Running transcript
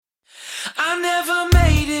I never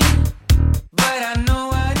made it, but I know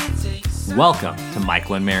what it takes. Welcome to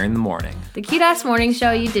Michael and Mary in the Morning. The cute-ass morning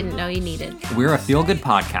show you didn't know you needed. We're a feel-good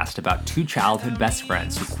podcast about two childhood best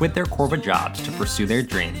friends who quit their corporate jobs to pursue their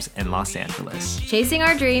dreams in Los Angeles. Chasing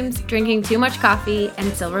our dreams, drinking too much coffee,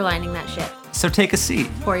 and silver lining that shit. So take a seat,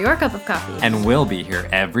 Pour your cup of coffee. and we'll be here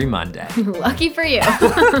every Monday. Lucky for you.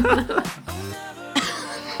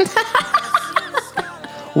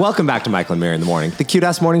 Welcome back to Michael and Mary in the Morning, the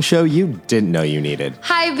cute-ass morning show you didn't know you needed.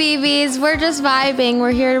 Hi, BBs. We're just vibing.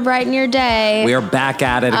 We're here to brighten your day. We are back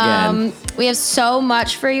at it again. We have so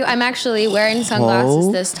much for you. I'm actually wearing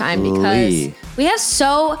sunglasses this time because we have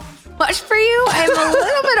so much for you. I'm a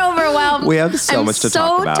little bit overwhelmed. We have so much to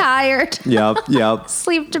talk about. I'm so tired. Yep.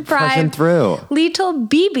 Sleep Pushing deprived. through. Little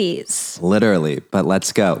BBs. Literally, but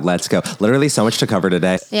let's go. Literally so much to cover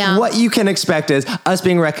today. Yeah. What you can expect is us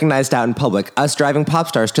being recognized out in public, us driving pop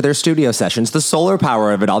stars to their studio sessions, the solar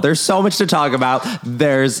power of it all. There's so much to talk about.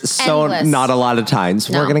 There's so Endless. not a lot of time.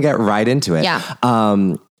 So we're No. going to get right into it. Yeah.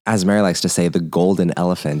 As Mary likes to say, the golden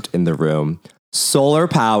elephant in the room. Solar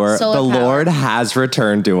power. Solar the power. Lord has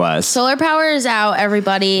returned to us. Solar power is out,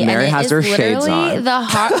 everybody. Mary and it has is her shades literally on. the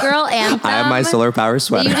hot girl anthem. I have my solar power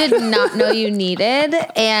sweater. You did not know you needed,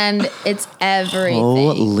 and it's everything.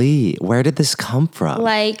 Holy, where did this come from?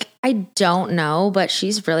 Like, I don't know, but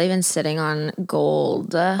she's really been sitting on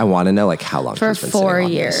gold I want to know like how long for she's been sitting 4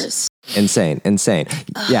 on this. years. Insane.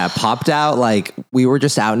 Yeah, popped out like we were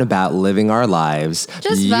just out and about living our lives.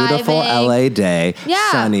 Just Beautiful vibing. LA day,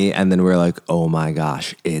 Yeah. sunny, and then we were like, oh my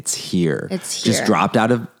gosh, it's here. It's Just here. dropped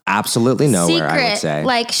out of absolutely nowhere, I would say.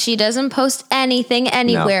 Like, she doesn't post anything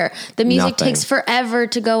anywhere. The music nothing. takes forever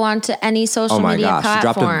to go onto any social oh my media gosh,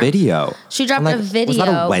 platform. she dropped a video. She dropped I'm like, a video. Was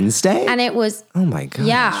that a Wednesday? And it was, oh my gosh.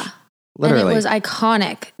 yeah. Literally. And it was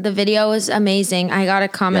iconic. The video was amazing. I got a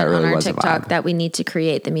comment Yeah, it really on our was a TikTok vibe. that we need to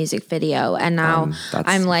create the music video. And now that's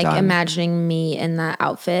I'm like done. imagining me in that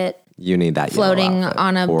outfit You need that yellow floating outfit,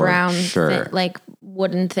 on a for brown sure. like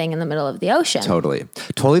wooden thing in the middle of the ocean. Totally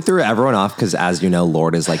threw everyone off because, as you know,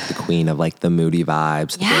 Lord is like the queen of like the moody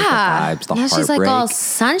vibes, the breakup vibes, the yeah, heartbreak. she's like all And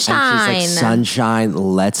sunshine. she's like, sunshine,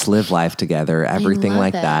 let's live life together, everything love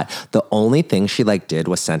like it. that. The only thing she like did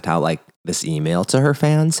was sent out like this email to her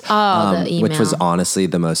fans. Oh, the which was email. honestly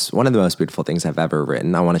one of the most beautiful things I've ever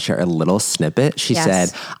written. I want to share a little snippet. She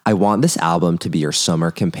Yes. said, I want this album to be your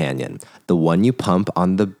summer companion, the one you pump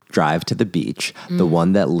on the drive to the beach, the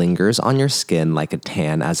one that lingers on your skin like a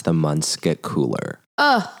tan as the months get cooler.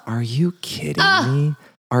 Are you kidding me?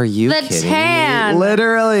 Are you The kidding tan. me?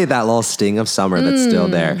 Literally that little sting of summer that's still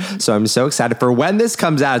there. So I'm so excited for when this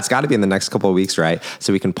comes out. It's got to be in the next couple of weeks, right?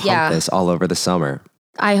 So we can pump Yeah. this all over the summer.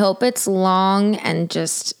 I hope it's long and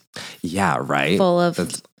just Yeah, right? Full of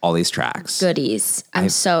That's all these tracks. goodies. I'm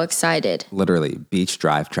so excited. Literally, beach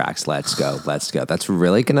drive tracks. Let's go. That's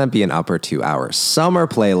really going to be an upper 2 hour summer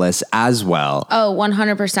playlist as well. Oh,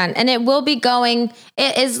 100%. And it will be going,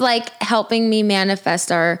 it is like helping me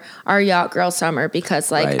manifest our Yacht Girl summer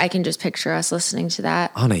because like Right. I can just picture us listening to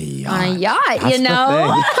that On a yacht. on a yacht, That's you the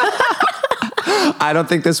know? thing. I don't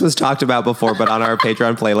think this was talked about before, but on our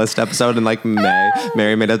Patreon playlist episode in like May,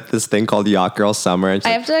 Mary made up this thing called Yacht Girl Summer. And she's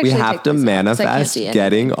I like, have to we actually have take to this out 'cause I can't manifest see it.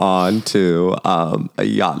 getting on to a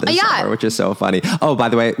yacht this A yacht. summer, which is so funny. Oh, by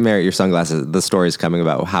the way, Mary, your sunglasses, the story's coming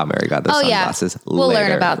about how Mary got those Oh, yeah. sunglasses We'll learn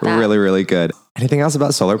later. about that. Really, really good. Anything else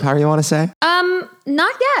about solar power you want to say?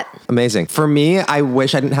 Not yet. Amazing. For me, I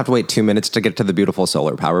wish I didn't have to wait 2 minutes to get to the beautiful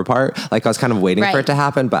solar power part. Like I was kind of waiting for Right. it to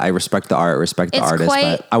happen, but I respect the art, respect the It's artist,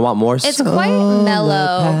 quite- but I want more it's solar quite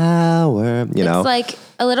mellow. power, you know? It's like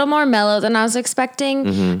a little more mellow than I was expecting.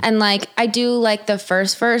 Mm-hmm. And like I do like the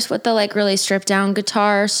first verse with the like really stripped down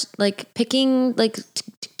guitars, like picking like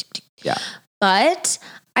yeah. but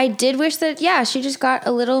I did wish that she just got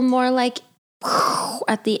a little more like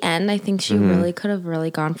at the end. I think she really could have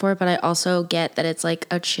really gone for it, but I also get that it's like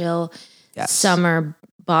a chill Yes. summer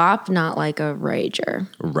bop, not like a rager.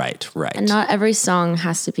 Right. And not every song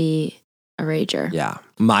has to be a rager. Yeah.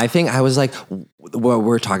 My thing, I was like, what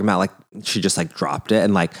we're talking about, like, she just like dropped it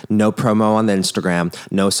and like no promo on the Instagram,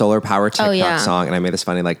 no solar power TikTok yeah. song. And I made this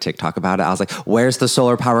funny like TikTok about it. I was like, where's the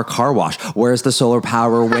solar power car wash? Where's the solar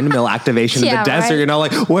power windmill activation in Yeah, the desert? right. You know,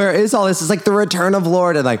 like, where is all this? It's like the return of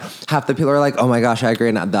Lord. And like half the people are like, oh my gosh, I agree.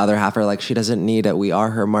 And the other half are like, she doesn't need it. We are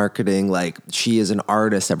her marketing. Like, she is an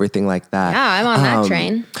artist, everything like that. Yeah, I'm on that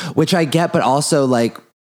train. Which I get, but also like,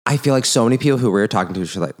 I feel like so many people who we were talking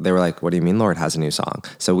to, they were like, what do you mean Lorde has a new song?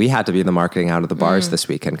 So we had to be the marketing out of the bars this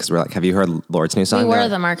weekend because we're like, have you heard Lorde's new song? We were like,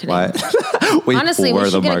 the marketing. What? Honestly, we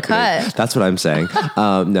should get a cut. That's what I'm saying.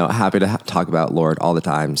 No, happy to talk about Lorde all the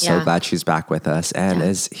time. So Yeah. glad she's back with us and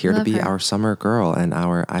is here to Love be her. our summer girl and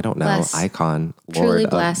our, I don't know, Bless. icon Truly Lorde of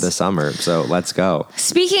blessed. the summer. So let's go.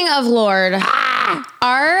 Speaking of Lorde,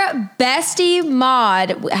 our bestie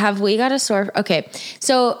Maud, have we got a sore? Okay,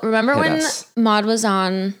 so remember Hit when us. Maud was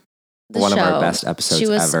on the One show? of our best episodes She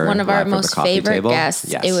was ever, one of live our from the most coffee favorite table. guests.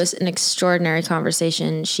 Yes. It was an extraordinary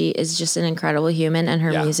conversation. She is just an incredible human, and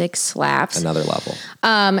her Yeah. music slaps. Another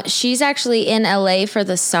level. She's actually in LA for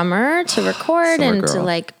the summer to record Summer and to girl.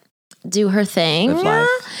 like do her thing. Live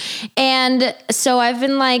life. And so I've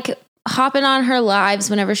been like hopping on her lives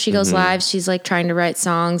whenever she Mm-hmm. goes live. She's like trying to write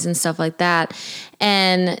songs and stuff like that.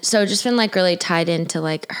 And so just been like really tied into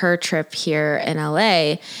like her trip here in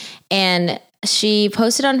LA. And she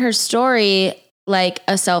posted on her story like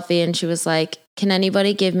a selfie and she was like, can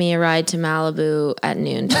anybody give me a ride to Malibu at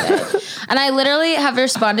noon today? And I literally have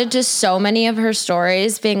responded to so many of her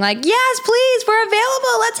stories being like, yes, please, we're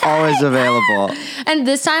available. Let's hang. Always available. And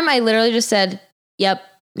this time I literally just said, yep,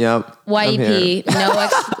 Yep. I'm here.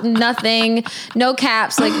 YEP, nothing, no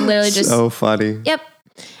caps, like literally just, So funny. yep.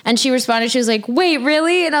 And she responded, she was like, wait,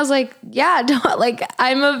 really? And I was like, yeah, don't, like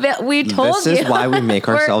we told This you. is why we make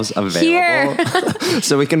We're ourselves here. available.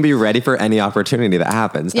 So we can be ready for any opportunity that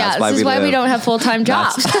happens. Yeah, That's this is why we live. don't have full-time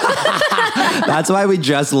jobs. That's why we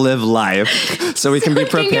just live life. So we can be we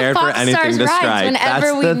can get prepared for pop anything stars to rides strike. whenever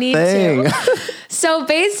That's we the need thing. to. So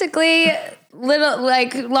basically,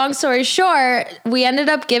 long story short, we ended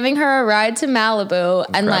up giving her a ride to Malibu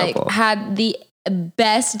and Incredible. like had the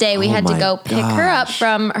best day. We Oh had to my go pick her up gosh.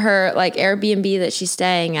 from her like Airbnb that she's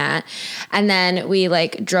staying at. And then we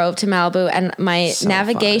like drove to Malibu and my So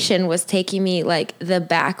navigation was taking me like the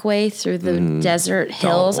back way through the desert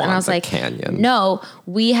hills. And I want was the like, canyon. no,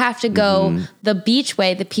 we have to go the beach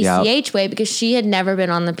way, the PCH way, because she had never been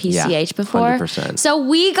on the PCH before. 100%. So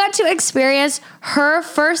we got to experience her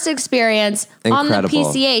first experience on the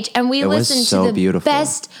Incredible. PCH, and we It was listened so to the beautiful.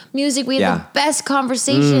 best music. We had Yeah. the best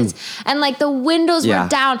conversations, and like the windows Yeah. were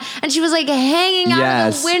down, and she was like hanging out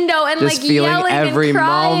Yes. of the window and Just like feeling yelling every and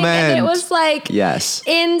crying, and it moment. was like Yes.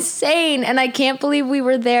 insane. And I can't believe we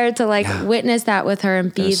were there to like witness that with her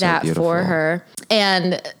and be was so that beautiful. for her.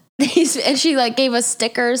 And she like gave us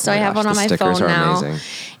stickers, so I have gosh, one on the my stickers phone are now. amazing.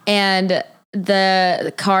 And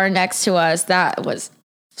the car next to us, that was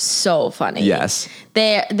so funny. Yes.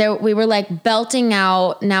 We were like belting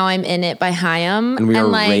out "Now I'm in It" by Haim, And we were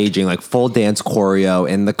like, raging, like full dance choreo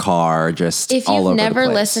in the car, just if all you've over never the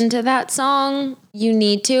place. listened to that song, you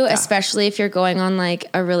need to, especially if you're going on like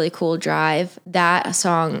a really cool drive. That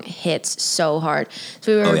song hits so hard.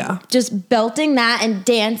 So we were just belting that and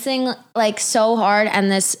dancing like so hard. And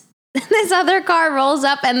this other car rolls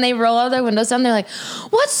up and they roll out their windows down. They're like,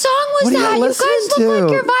 what song was What are you that? You guys listening look like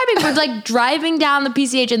to?" you're vibing. We're like driving down the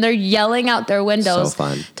PCH and they're yelling out their windows, So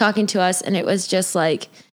fun. talking to us. And it was just like,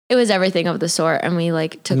 it was everything of the sort. And we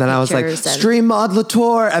like took And then I was like, pictures and- stream Maud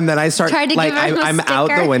Latour. And then I start Tried to like, give her the I'm out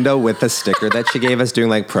the sticker. window with the sticker that she gave us doing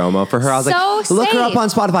like promo for her. I was like, So look her up safe. on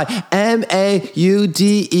Spotify.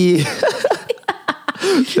 MAUDE.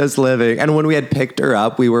 Just living. And when we had picked her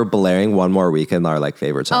up, we were blaring One More Weekend, our like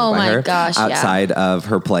favorite song Oh by my her, gosh, yeah. outside of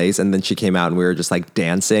her place. And then she came out and we were just like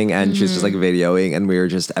dancing and she was just like Mm-hmm. videoing and we were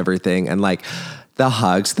just everything. And like the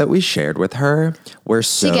hugs that we shared with her were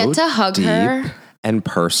so get to hug deep her. and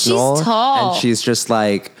personal. She's tall. And she's just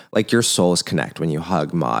like your souls connect when you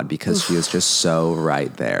hug Maud because she is just so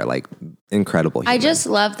right there. Like incredible. I human. just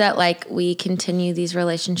love that like we continue these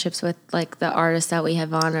relationships with like the artists that we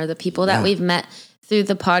have on or the people that Yeah. we've met through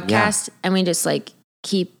the podcast and we just like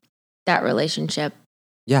keep that relationship.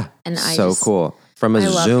 yeah. and I so just- cool. From a I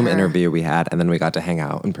love Zoom her. interview we had, and then we got to hang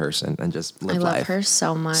out in person and just live I love life. her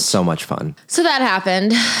so much. So much fun. So that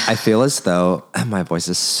happened. I feel as though my voice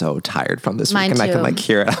is so tired from this Mine week, and I can too. like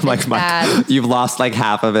hear it. I'm like, bad. you've lost like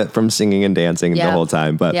half of it from singing and dancing Yep. the whole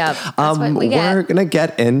time. But Yep. That's what we get. we're gonna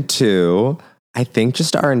get into, I think,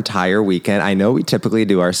 just our entire weekend. I know we typically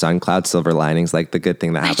do our SunCloud silver linings, like the good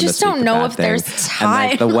thing that happened. just this week, don't the know bad if there's thing, and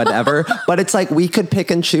like the time. whatever. But it's like we could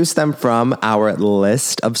pick and choose them from our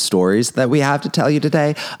list of stories that we have to tell you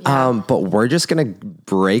today. But we're just gonna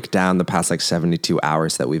break down the past like 72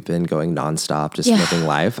 hours that we've been going nonstop, just Yeah. living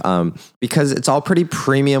life. Because it's all pretty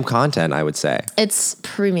premium content, I would say. It's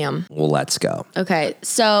premium. Well, let's go. Okay.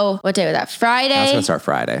 So what day was that? Friday. I was gonna start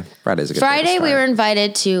Friday. Friday's a good day to Friday, we start. were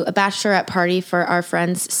invited to a bachelorette party for our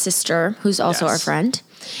friend's sister, who's also Yes. our friend.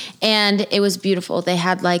 And it was beautiful. They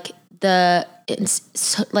had like the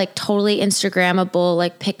like totally Instagrammable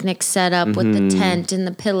like picnic setup with the tent and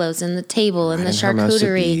the pillows and the table and the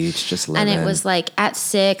charcuterie. Beach, just and it was like at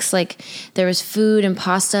 6, like there was food and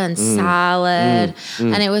pasta and salad,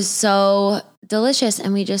 and it was so delicious.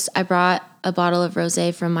 And I brought a bottle of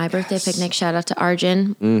rosé from my birthday picnic. Shout out to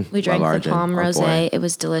Arjun. We drank the Palm rosé. It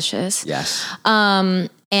was delicious. Yes.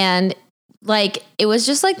 And like it was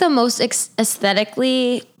just like the most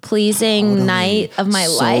aesthetically pleasing night of my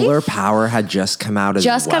life. Solar Power had just come out as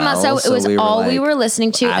just well. come out, so it was all we were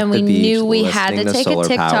listening to, and we knew we had to take a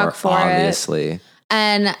TikTok for obviously. it.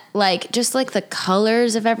 And like just like the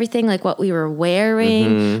colors of everything, like what we were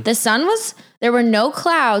wearing. The sun there were no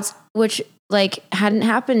clouds, which like hadn't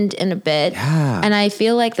happened in a bit. Yeah. And I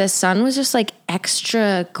feel like the sun was just like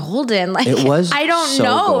extra golden. Like it was I don't so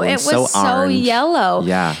know. golden, It was so orange. yellow.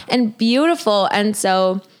 Yeah. And beautiful. And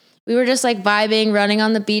so we were just like vibing, running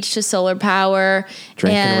on the beach to Solar Power.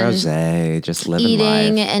 Drinking and rosé, just living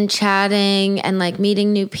eating life. and chatting and like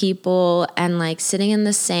meeting new people and like sitting in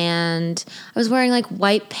the sand. I was wearing like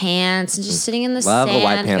white pants and just sitting in the Love sand. a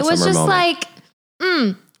white pants it was summer just moment. like,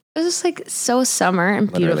 it was just like so summer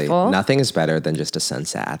and Literally, beautiful. nothing is better than just a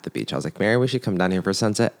sunset at the beach. I was like, Mary, we should come down here for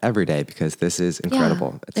sunset every day because this is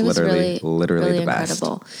incredible. It's it was literally really the best.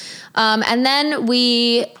 incredible. And then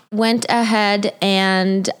we went ahead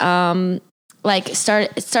and like it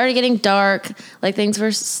started getting dark. Like things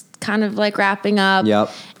were kind of like wrapping up.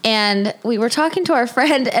 Yep. And we were talking to our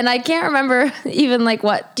friend, and I can't remember even like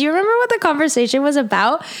what. Do you remember what the conversation was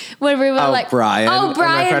about? When we were like, Brian. Oh,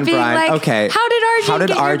 Brian being Brian. like, okay. How did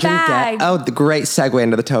Arjun get your bag? the great segue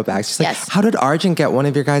into the tote bags. She's like, Yes. how did Arjun get one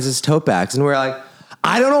of your guys' tote bags? And we're like,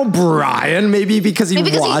 I don't know, Brian. Maybe because he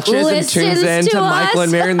watches and tunes in to Michael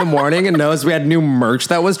and Mary in the morning and knows we had new merch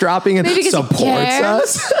that was dropping and Maybe because he supports cares.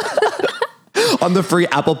 us. On the free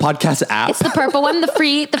Apple Podcast app. It's the purple one, the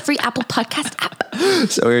free Apple Podcast app.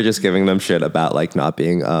 So we were just giving them shit about like not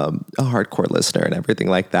being a hardcore listener and everything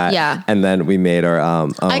like that. Yeah. And then we made our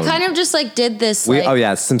I kind of just like did this.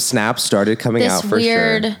 some snaps started coming this out for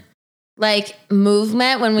weird sure. like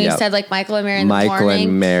movement when we Yep. said like Michael and Mary in the Michael morning.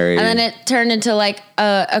 and Mary. And then it turned into like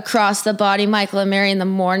across the body Michael and Mary in the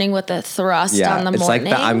morning with a thrust Yeah, on the it's morning.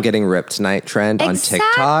 like the I'm getting ripped tonight trend on TikTok.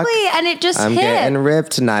 Exactly, and it just I'm hit. getting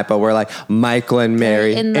ripped tonight, but we're like Michael and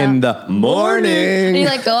Mary in the morning. And you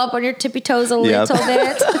like go up on your tippy toes a little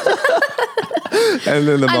bit. And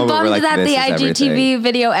then the I'm moment we're bummed like, that this the is IGTV everything.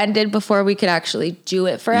 video ended before we could actually do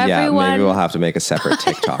it for everyone. Yeah, maybe we'll have to make a separate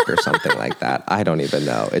TikTok or something like that. I don't even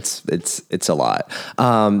know. It's a lot.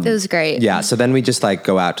 It was great. Yeah, so then we just like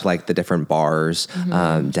go out to like the different bars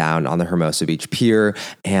down on the Hermosa Beach Pier,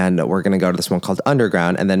 and we're gonna go to this one called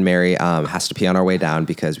Underground, and then Mary has to pee on our way down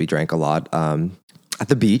because we drank a lot at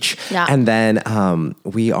the beach, Yeah. and then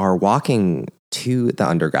we are walking to the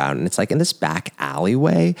Underground, and it's like in this back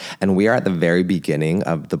alleyway, and we are at the very beginning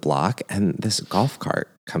of the block, and this golf cart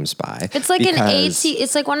comes by. It's like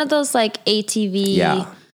it's like one of those like ATV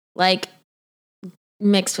like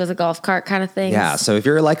mixed with a golf cart kind of thing. Yeah, so if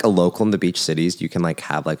you're like a local in the beach cities, you can like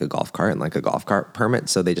have like a golf cart and like a golf cart permit.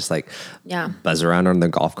 So they just like buzz around on the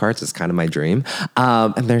golf carts. It's kind of my dream.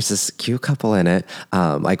 And there's this cute couple in it,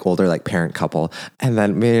 like older like parent couple. And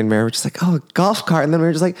then me and Mary were just like, oh, golf cart. And then we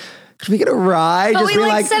were just like, could we get a ride? But just we be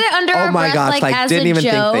like said it under oh our my breath, gosh, like as didn't a even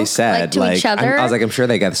think they joke, said like to each other. I was like, I'm sure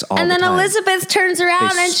they get this all And the then time. Elizabeth turns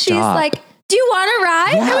around They and she's stop. like, do you want to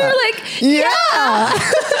ride? Yeah. And we were like, yeah.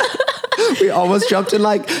 We almost jumped in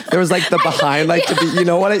like there was like the behind like to be, you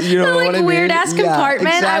know what I mean? Weird ass Yeah,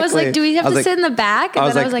 compartment. I was like, exactly. do we have to sit in the back? And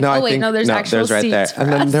then I was like, oh wait, no, there's actual right seats there. for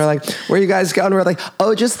And then us. they're like, where are you guys going? We're like,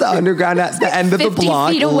 oh, just the Underground at the end of the 50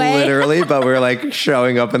 block, feet away. literally. But we're like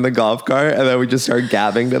showing up in the golf cart, and then we just start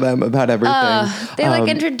gabbing to them about everything. They like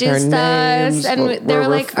introduced their names, us, and where they were we're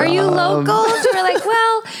like, "Are you from." locals?" We were like,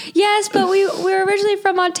 "Well, yes, but we were originally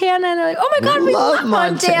from Montana." And they're like, "Oh my god, we love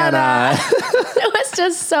Montana!" It was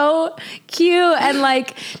just so cute, and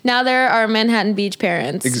like now they're our Manhattan Beach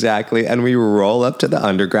parents. Exactly. And we roll up to the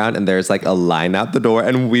Underground, and there's like a line out the door,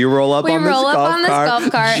 and we roll up on this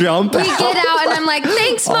golf cart, jump we out. get out, and I'm like,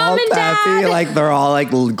 "Thanks, all mom and peppy, dad." like they're all like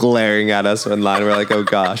glaring at us in line. We're like, oh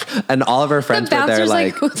gosh. And all of our friends were there bouncer's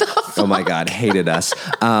like, "Who the fuck?" oh my God, hated us.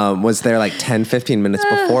 Was there like 10, 15 minutes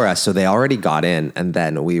before us. So they already got in, and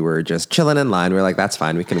then we were just chilling in line. We were like, that's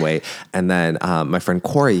fine, we can wait. And then my friend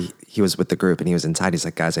Corey, he was with the group and he was inside. He's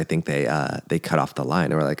like, guys, I think they cut off the line.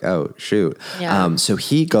 And we're like, oh shoot. Yeah. So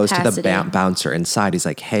he goes to the Capacity. bouncer inside. He's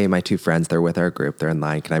like, hey, my 2 friends, they're with our group. They're in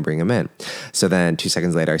line. Can I bring them in? So then 2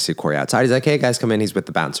 seconds later, I see Corey outside. He's like, hey guys, come in. He's with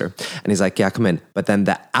the bouncer. And he's like, yeah, come in. But then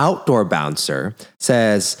the outdoor bouncer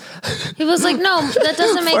says, He was like, no, that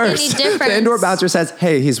doesn't make any first, difference. the indoor bouncer says,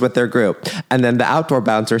 hey, he's with their group. And then the outdoor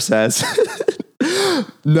bouncer says,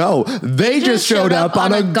 no, they just showed up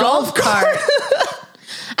on a golf cart.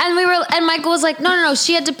 And Michael was like, no,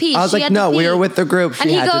 she had to pee. I was like, no, we were with the group. She and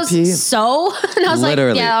he had goes, to pee. so? And I was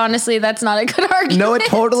Literally. like, yeah, honestly, that's not a good argument. No, it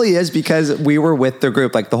totally is because we were with the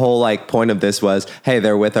group. Like the whole like point of this was, hey,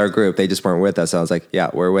 they're with our group. They just weren't with us. I was like, yeah,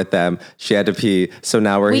 we're with them. She had to pee. So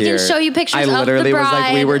now we're here. We can show you pictures I of the literally was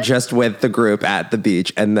like, we bride. were just with the group at the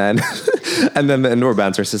beach. And then, and then the indoor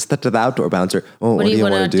bouncer says to the outdoor bouncer, oh, what do you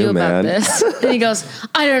want to do, man? about this? And he goes,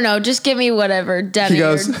 I don't know. Just give me whatever. Denny He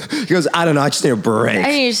goes, I don't know. I just need a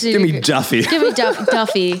break. Give me Duffy. Give me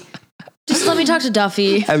Duffy. Just let me talk to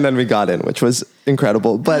Duffy. And then we got in, which was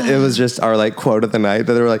incredible. But it was just our like quote of the night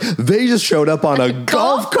that they were like, they just showed up on a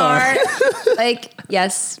golf cart. Like,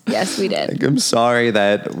 yes, we did. Like, I'm sorry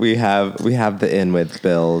that we have the inn with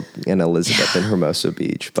Bill and Elizabeth in Hermosa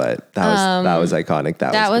Beach, but that was iconic.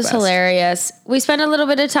 That was the best. Hilarious. We spent a little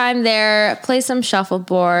bit of time there, play some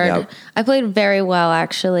shuffleboard. Yep. I played very well,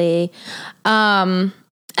 actually.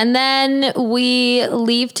 And then we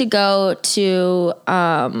leave to go to,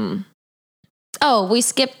 we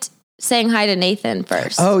skipped saying hi to Nathan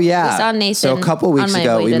first. Oh yeah. We saw Nathan. So a couple weeks on my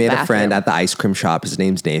ago, way we to the made a friend bathroom. at the ice cream shop. His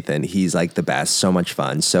name's Nathan. He's like the best. So much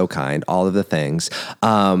fun. So kind. All of the things.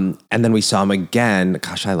 And then we saw him again.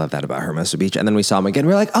 Gosh, I love that about Hermosa Beach. And then we saw him again.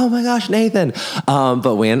 We were like, oh my gosh, Nathan.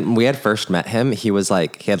 But when we had first met him, he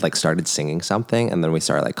had like started singing something. And then we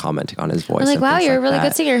started like commenting on his voice. I was like, and wow, things you're a like really that.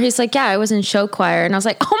 good singer. He's like, yeah, I was in show choir. And I was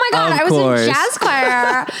like, oh my God, Of I was course. in jazz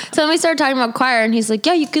choir. So then we started talking about choir and he's like,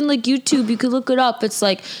 yeah, you can like YouTube, you can look it up. It's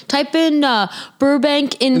like, type in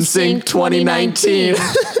Burbank NSYNC 2019.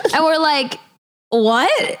 And we're like, what?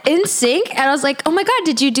 NSYNC? And I was like, oh my God,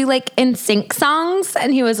 did you do like NSYNC songs?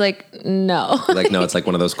 And he was like, no. Like, no, it's like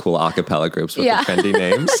one of those cool a cappella groups with the trendy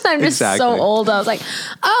names. I'm just so old. I was like,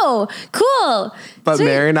 oh, cool. But Sweet.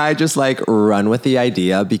 Mary and I just like run with the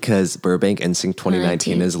idea because Burbank NSYNC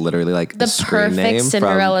 2019 is literally like the screen perfect name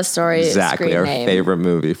Cinderella story. Exactly, screen our name. favorite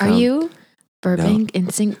movie. Are you Burbank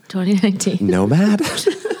NSYNC 2019? Nomad?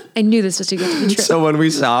 I knew this was too good to be true. So when we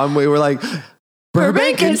saw him, we were like,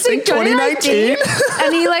 Burbank NSYNC 2019?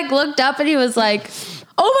 And he like looked up and he was like,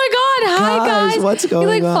 oh my God, hi guys. What's going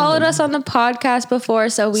He like on? followed us on the podcast before.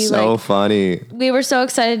 So we So funny. we were so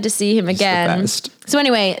excited to see him again. best. So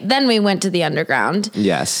anyway, then we went to the underground.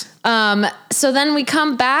 Yes. So then we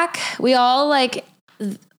come back, we all like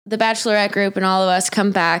the Bachelorette group and all of us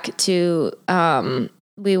come back to,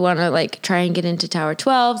 we want to like try and get into Tower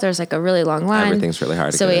 12. There's like a really long line. Everything's really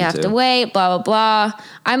hard to So get we have into. to wait, blah, blah, blah.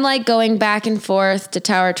 I'm like going back and forth to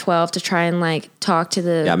Tower 12 to try and like talk to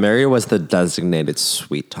the... Yeah, Mary was the designated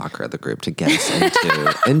sweet talker of the group to get us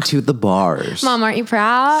into the bars. Mom, aren't you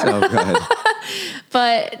proud? So good.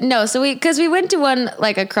 But no, so because we went to one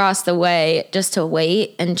like across the way just to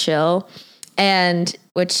wait and chill, and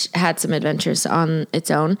which had some adventures on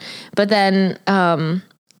its own. But then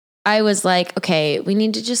I was like, okay, we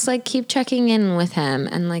need to just like keep checking in with him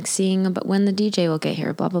and like seeing about when the DJ will get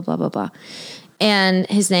here, blah, blah, blah, blah, blah. And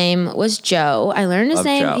his name was Joe. I learned his Love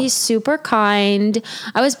name. Joe. He's super kind.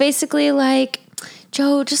 I was basically like,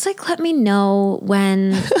 Joe, just like let me know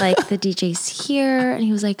when like the DJ's here. And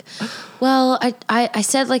he was like, well, I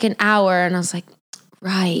said like an hour. And I was like,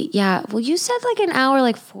 right, yeah. Well, you said like an hour,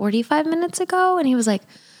 like 45 minutes ago. And he was like,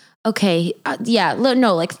 okay, yeah,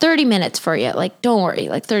 no, like 30 minutes for you. Like, don't worry,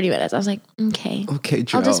 like 30 minutes. I was like, okay. Okay,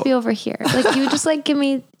 Joe. I'll just be over here. Like, you just like give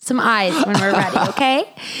me some eyes when we're ready, okay?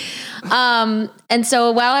 And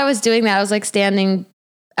so while I was doing that, I was like standing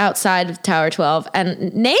outside of Tower 12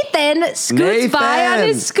 and Nathan scoots by on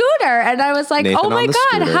his scooter. And I was like, Nathan oh my on the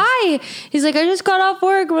God, scooter. hi. He's like, I just got off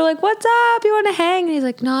work. We're like, what's up? You want to hang? And he's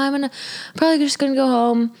like, no, I'm probably just going to go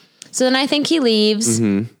home. So then I think he leaves.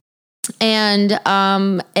 Mm-hmm.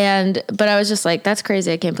 But I was just like, that's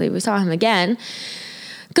crazy. I can't believe we saw him again.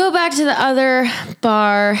 Go back to the other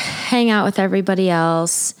bar, hang out with everybody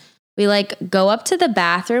else. We like go up to the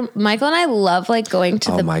bathroom. Michael and I love like going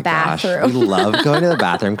to the bathroom. Gosh. We love going to the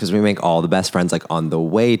bathroom because we make all the best friends like on the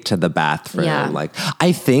way to the bathroom. Yeah. Like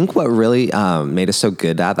I think what really made us so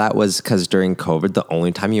good at that was because during COVID, the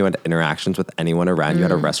only time you had interactions with anyone around you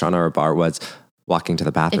at a restaurant or a bar was walking to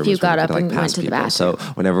the bathroom. If you is when got we up could, and went pass to the people. bathroom.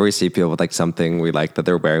 So whenever we see people with like something we like that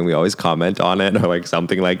they're wearing, we always comment on it or like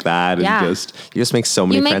something like that. And Yeah. you just make so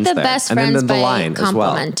many You make friends the there. best and friends then the by line as well.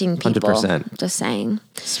 complimenting people. 100%. Just saying.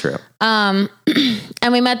 It's true.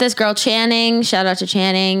 And we met this girl, Channing. Shout out to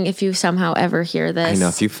Channing. If you somehow ever hear this. I know,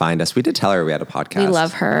 if you find us, we did tell her we had a podcast. We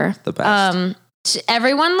love her. The best.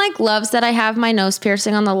 Everyone like loves that I have my nose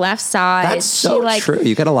piercing on the left side. That's so true.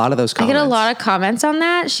 You get a lot of those I comments. get a lot of comments on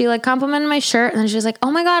that. She like complimented my shirt and then she was like, oh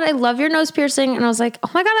my God, I love your nose piercing. And I was like, oh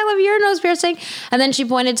my God, I love your nose piercing. And then she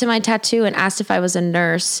pointed to my tattoo and asked if I was a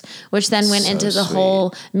nurse, which then went So into the sweet.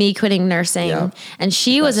 whole me quitting nursing. Yep. And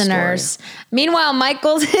she was a Best story. nurse. Meanwhile,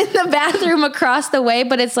 Michael's in the bathroom across the way,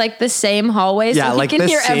 but it's like the same hallway. Yeah, so like he can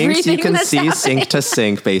the hear sinks, everything you can that's see happening. sink to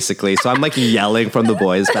sink, basically. So I'm like yelling from the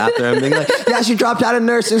boys' bathroom, being like, yeah, she dropped out of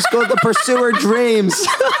nursing school to pursue her dreams.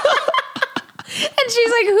 And she's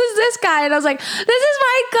like, who's this guy? And I was like, this is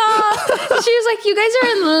Michael. And she was like, you guys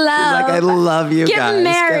are in love. Like, I love you Get guys.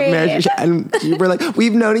 married. And you were like,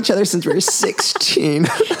 we've known each other since we were 16.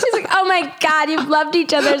 She's like, oh my God, you've loved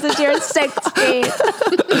each other since you were 16.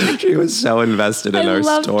 She was so invested in I our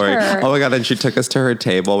loved story. her. Oh my God. Then she took us to her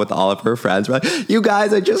table with all of her friends. We're like, you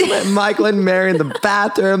guys, I just met Michael and Mary in the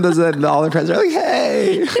bathroom. And all her friends are like,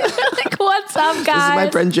 hey, this Like, what's up, is guys? my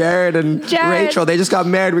friend Jared and Jared. Rachel. They just got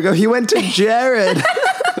married. We go, he went to Jared.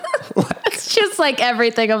 It's just like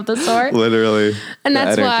everything of the sort. Literally. And The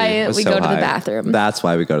that's energy why was we so go to the high. bathroom. That's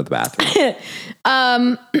why we go to the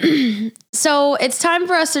bathroom. So it's time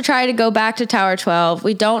for us to try to go back to Tower 12.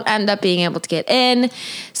 We don't end up being able to get in.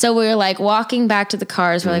 So we're like walking back to the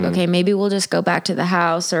cars. We're like, okay, maybe we'll just go back to the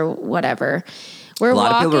house or whatever. We're A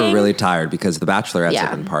lot walking, of people were really tired because the Bachelorettes Yeah.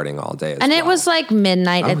 have been partying all day. and it was like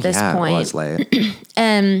midnight at this point. It was late.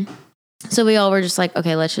 And so we all were just like,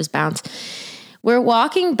 okay, let's just bounce. We're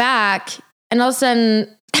walking back, and all of a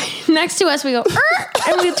sudden, next to us, we go,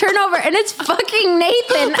 and we turn over, and it's fucking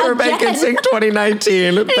Nathan We're again. making Sync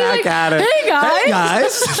 2019 back like, at it. "Hey, guys." Hey,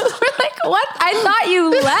 guys. We're like, what? I thought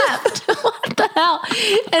you left. What the hell?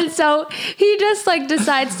 And so he just like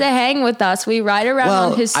decides to hang with us. We ride around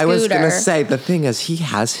on his scooter. I was going to say, the thing is, he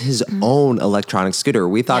has his own electronic scooter.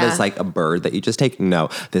 We thought Yeah. it's like a bird that you just take. No,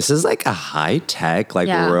 this is like a high tech, like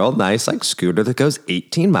Yeah. real nice, like scooter that goes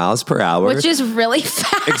 18 miles per hour. which is really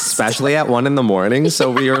fast. especially at 1 a.m.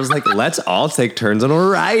 So we were like, let's all take turns and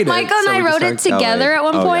ride it. Michael and So I we rode just it started together going. at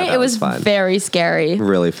one Oh, yeah, point. that It was fun. very scary.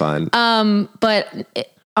 Really fun.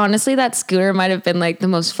 Honestly, that scooter might have been like the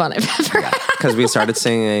most fun I've ever had. Because we started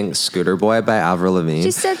singing Scooter Boy by Avril Lavigne.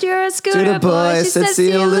 She said you're a scooter Scooter boy, She said,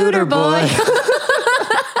 see you later, boy.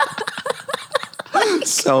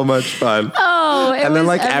 So much fun. Oh, it And then was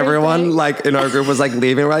like everyone everything. like in our group was like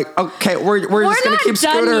leaving. We're like, okay, we're just gonna not keep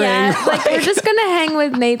done scootering. yet. Like we're just gonna hang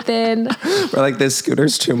with Nathan. We're like, this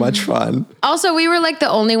scooter's too much fun. Also, we were like the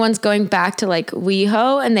only ones going back to like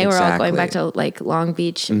WeHo, and they were all going Exactly. back to like Long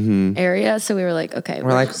Beach area. So we were like, okay,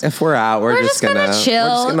 We're like, if we're out, we're just just gonna chill.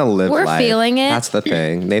 We're just gonna live We're life. feeling it. That's the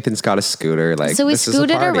thing. Nathan's got a scooter. Like, so we this is a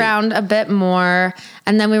scooted party. around a bit more,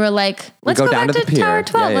 and then we were like, let's go go, down back to the to pier. Tower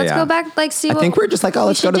 12. Yeah, Let's yeah. go back, like see I what think we're just like, oh, we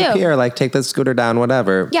let's go to should the do. pier. Like, take the scooter down,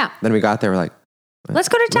 whatever. Yeah. Then we got there. We're like, Let's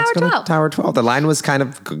go to Tower let's go 12. to Tower 12. The line was kind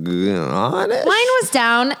of on it. Mine was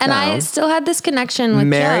down, and I Down. still had this connection with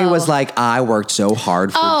Mary Joe. was like, I worked so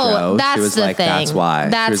hard for Oh, Joe. that's She was the like, thing. that's why.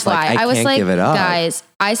 She That's was why. like, I was can't like, give it up. guys,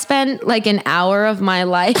 I spent like an hour of my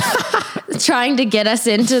life trying to get us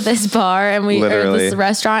into this bar or Literally. this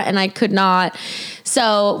restaurant, and I could not.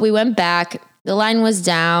 So we went back. The line was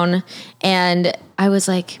down, and I was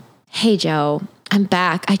like, "Hey, Joe, I'm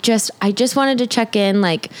back. I just wanted to check in.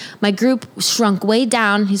 Like my group shrunk way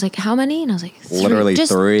down." He's like, "How many?" And I was like, Literally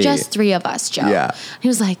just, three. Just 3 of us, Joe." Yeah. He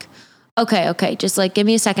was like, okay. Just like, give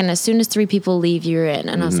me a second. As soon as 3 people leave, you're in.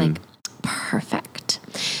 And I was Mm-hmm. like, perfect.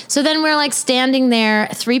 So then we're like standing there,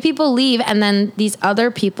 3 people leave, and then these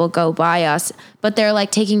other people go by us, but they're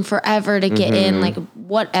like taking forever to get Mm-hmm. in, like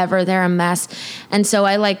whatever, they're a mess. And so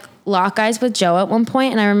I like lock eyes with Joe at one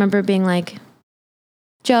point, and I remember being like,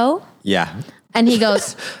 Joe? Yeah. And he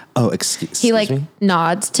goes, Oh, excuse he like me?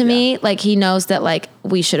 nods to me, like he knows that like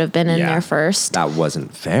we should have been in Yeah. there first. That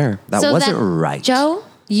wasn't fair. That So wasn't then, right. Joe,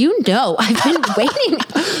 you know, I've been waiting,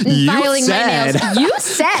 filing my said. nails. You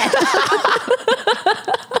said.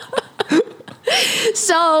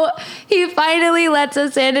 So he finally lets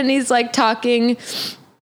us in, and he's like talking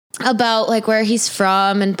about like where he's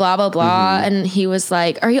from and blah, blah, blah. And he was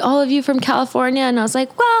like, are you all of you from California? And I was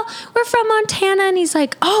like, well, we're from Montana. And he's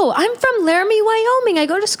like, oh, I'm from Laramie, Wyoming. I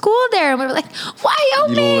go to school there. And we were like,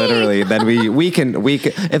 Wyoming. Literally, then we can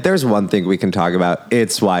if there's one thing we can talk about,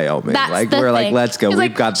 it's Wyoming. That's like the we're thing. like, let's go. He's We've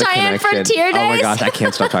like, got the Cheyenne connection. Frontier Oh my Days? gosh, I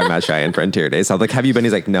can't stop talking about Cheyenne Frontier Days. I was like, have you been?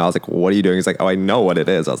 He's like, no. I was like, what are you doing? He's like, oh, I know what it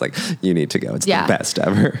is. I was like, you need to go. It's the best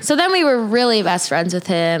ever. So then we were really best friends with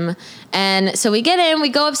him. And so we get in, we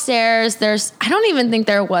go upstairs. I don't even think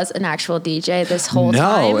there was an actual DJ this whole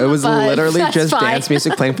time. No, it was but literally that's just fine. dance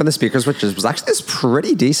music playing from the speakers, which was actually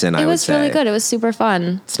pretty decent, I would say. It was really good. It was super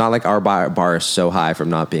fun. It's not like our bar is so high from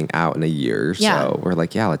not being out in a year. Yeah. So we're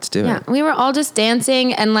like, yeah, let's do Yeah, it. we were all just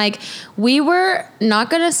dancing, and like we were not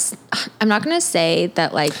gonna. I'm not gonna say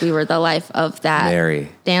that like we were the life of that Mary.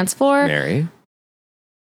 dance floor, Mary.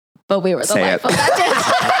 but we were the Say life it. of that dance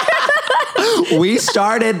floor. We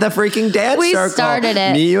started the freaking dance We circle. started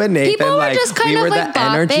it. Me, you, and Nathan. People were like, just kind we of, were like, the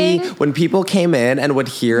energy. bopping. When people came in and would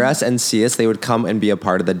hear us and see us, they would come and be a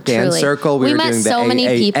part of the dance Truly. circle. We were met doing so the many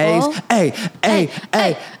people. Hey.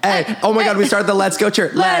 Oh my God, we started the Let's Go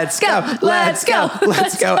church. Let's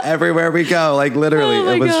go. Everywhere we go. Like literally, Oh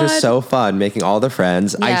my it was God. just so fun making all the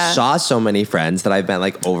friends. I Yeah. saw so many friends that I've met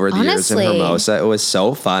like over the years in Honestly. Hermosa. It was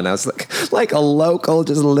so fun. I was like a local,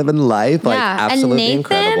 just living life. Like absolutely and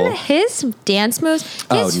Nathan, incredible. his dance moves.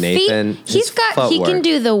 His Nathan, feet, his he can footwork.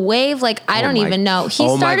 do the wave. Like I don't even know. He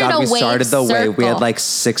started a wave circle. We had like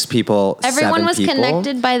 6 people. Everyone 7 was people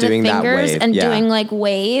connected by the doing that fingers wave. and Yeah. doing like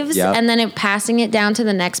waves, Yep. and then passing it down to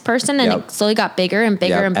the next person, and Yep. it slowly got bigger and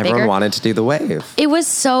bigger Yep. and bigger. Everyone wanted to do the wave. It was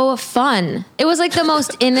so fun. It was like the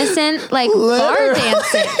most innocent, like bar Literally.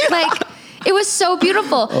 dancing. Like it was so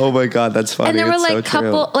beautiful. Oh my God, that's funny. And there were It's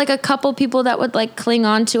like a couple people that would like cling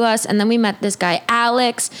on to us. And then we met this guy,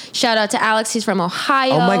 Alex. Shout out to Alex. He's from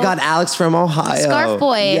Ohio. Oh my God, Alex from Ohio. Scarf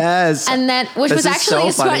Boy. Yes. And then, which This was is actually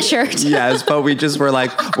a so funny. sweatshirt. Yes, but we just were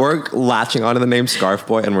like, we're latching onto the name Scarf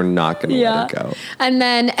Boy and we're not going to let it go. And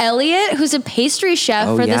then Elliot, who's a pastry chef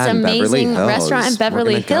Oh, for yeah, this in Beverly amazing Hills. restaurant in We're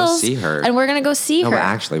Beverly gonna go Hills. see her. And we're going to go see No, her. but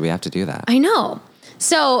actually, we have to do that. I know.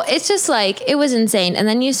 So it's just like, it was insane. And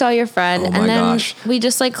then you saw your friend, Oh my and then gosh. we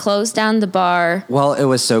just like closed down the bar. Well, it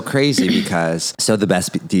was so crazy because the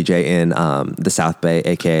best DJ in the South Bay,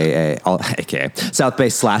 aka South Bay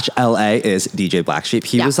 / LA, is DJ Black Sheep.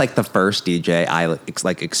 He was like the first DJ I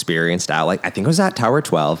like experienced out. Like I think it was at Tower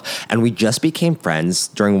 12, and we just became friends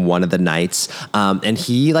during one of the nights. And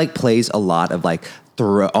he like plays a lot of like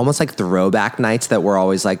almost like throwback nights that were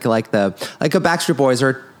always like a Backstreet Boys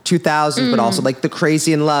or 2000s, but also like the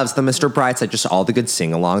Crazy in Loves, the Mr. Brightside, just all the good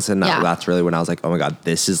sing-alongs. And that's really when I was like, oh my God,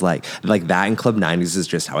 this is like that in Club 90s is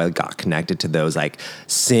just how I got connected to those like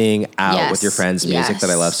sing out with your friends music that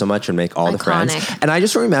I love so much and make all the friends. And I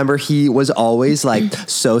just remember he was always like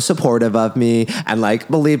so supportive of me and like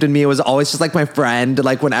believed in me. It was always just like my friend.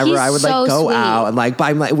 Like whenever I would like go out and like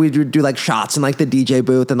we would do like shots in like the DJ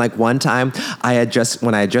booth. And like one time when I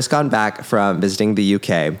had just gotten back from visiting the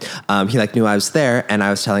UK, he like knew I was there, and I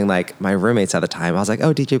was telling like my roommates at the time, I was like,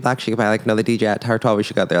 oh, DJ Black Sheep, I like know the DJ at Tower 12, we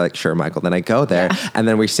should go there. Like, sure, Michael. Then I go there, and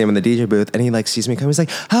then we see him in the DJ booth, and he like sees me come. He's like,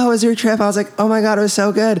 how was your trip? I was like, oh my God, it was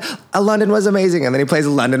so good. London was amazing. And then he plays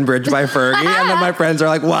London Bridge by Fergie, and then my friends are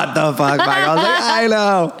like, what the fuck, Michael? I was like, I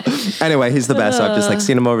know. Anyway, he's the best. So I've just like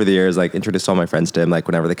seen him over the years, like introduced all my friends to him, like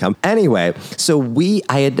whenever they come. Anyway, so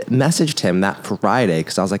I had messaged him that Friday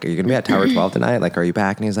because I was like, are you gonna be at Tower 12 tonight? Like, are you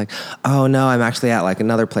back? And he's like, oh no, I'm actually at like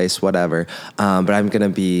another place, whatever. But I'm gonna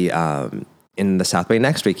be in the South Bay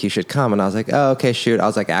next week. You should come. And I was like, oh, okay, shoot. I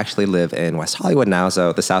was like, I actually live in West Hollywood now,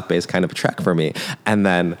 so the South Bay is kind of a trek for me. And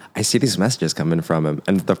then I see these messages coming from him,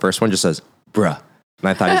 and the first one just says, bruh. And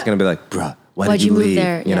I thought he was gonna be like, bruh, why'd you leave?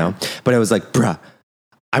 There? You know? But it was like, bruh,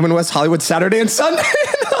 I'm in West Hollywood Saturday and Sunday.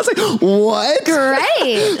 I was like, what?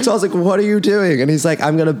 Great. So I was like, what are you doing? And he's like,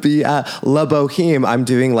 I'm going to be at La Boheme. I'm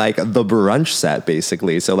doing like the brunch set,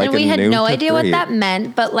 basically. So like, and we had no idea what that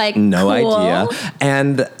meant, but like, no cool. idea.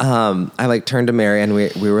 And I like turned to Mary, and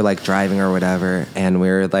we were like driving or whatever. And we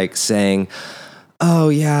were like saying, oh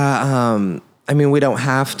yeah, I mean, we don't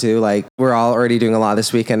have to, like, we're all already doing a lot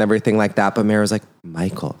this weekend, everything like that. But Mary was like,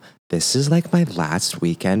 Michael, this is like my last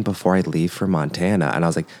weekend before I leave for Montana. And I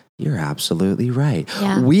was like, you're absolutely right.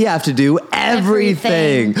 Yeah. We have to do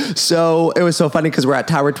everything. So it was so funny because we're at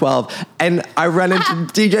Tower 12 and I run into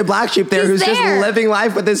DJ Black Sheep there, who's just living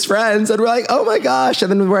life with his friends. And we're like, oh my gosh.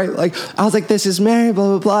 And then we're like, I was like, this is Mary, blah,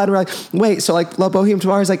 blah, blah. And we're like, wait, so like La Boheme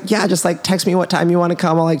tomorrow? He's like, yeah, just like text me what time you want to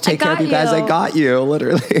come. I'll like take care of you guys. I got you,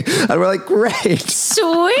 literally. And we're like, great.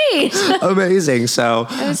 Sweet. Amazing. So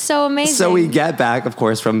it was so amazing. So we get back, of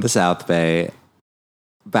course, from the South Bay.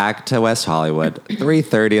 back to West Hollywood,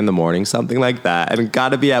 3:30 in the morning, something like that, and got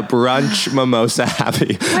to be at brunch mimosa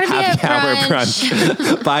happy hour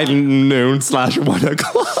brunch by noon/1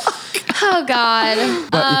 o'clock. Oh God.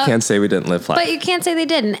 But you can't say we didn't live life. But you can't say they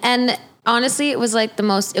didn't. And honestly, it was like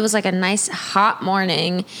a nice hot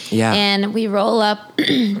morning. Yeah. And we roll up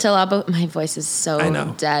to La Boheme. My voice is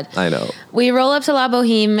so dead. I know. We roll up to La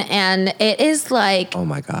Boheme and it is like, oh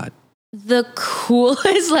my God, the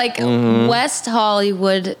coolest, like West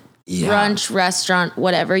Hollywood brunch restaurant,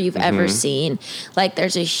 whatever you've ever seen. Like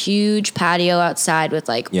there's a huge patio outside with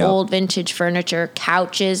like old vintage furniture,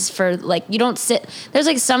 couches for like, you don't sit, there's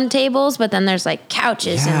like some tables, but then there's like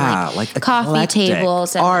couches and like coffee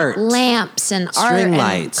tables and art, like lamps and art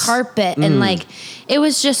lights. And carpet. And like, it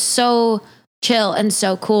was just so chill and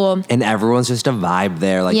so cool. And everyone's just a vibe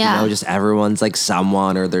there. Like, you know, just everyone's like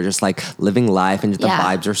someone, or they're just like living life, and the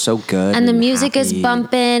vibes are so good. And the music happy. is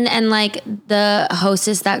bumping, and like the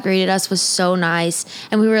hostess that greeted us was so nice.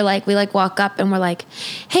 And we walk up and we're like,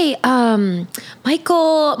 hey,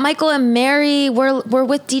 Michael and Mary, we're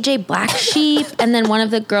with DJ Black Sheep. And then one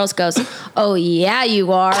of the girls goes, oh yeah,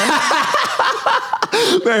 you are.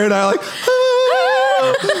 Mary and I are like,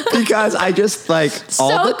 because I just like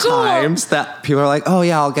all the times that people are like, oh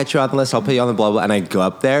yeah, I'll get you on the list, I'll put you on the blah blah, and I go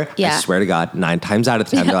up there, I swear to God, 9 times out of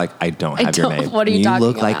 10 they're like, I don't have your name. What are you talking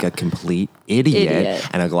look about? like a complete idiot.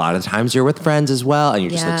 And a lot of times you're with friends as well, and you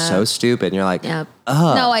just look so stupid, and you're like, no,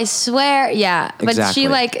 I swear, but she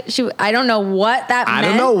I don't know what that meant. I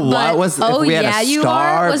don't know what was. Oh if we had yeah, a you star,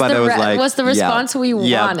 are. Was but the it was like was the response we wanted?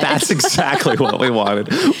 Yeah, that's exactly what we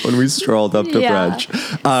wanted when we strolled up to brunch.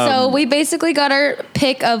 So we basically got our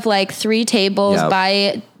pick of like 3 tables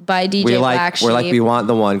by DJ Black Sheep. We're like, we want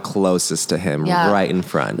the one closest to him, right in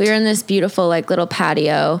front. We were in this beautiful like little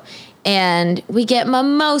patio. And we get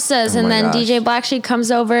mimosas, and then DJ Black Sheep comes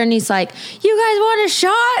over and he's like, you guys want a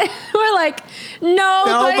shot? We're like,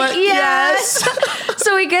 no, but yes.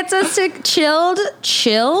 So he gets us to chilled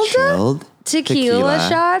tequila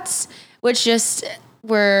shots, which just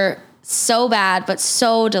were so bad, but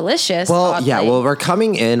so delicious. Well, oddly. we're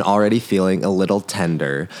coming in already feeling a little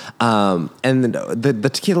tender. And the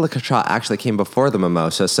tequila shot actually came before the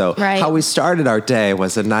mimosa. So how we started our day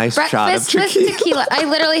was a nice shot of tequila. I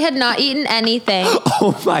literally had not eaten anything.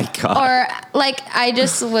 Oh my God. Or like, I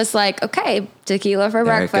just was like, okay, tequila for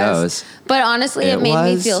breakfast. It goes. But honestly, it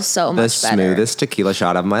made me feel so much better. The smoothest tequila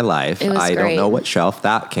shot of my life. I don't know what shelf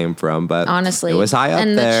that came from, but honestly, it was high up there.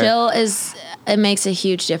 And the chill it makes a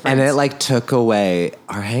huge difference. And it like took away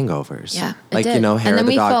our hangovers. Yeah. Like, did. you know, hair of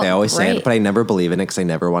the dog, they always say it, but I never believe in it because I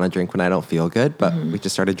never want to drink when I don't feel good. But we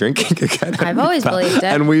just started drinking again. I've always believed it.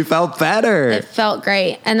 And we felt better. It felt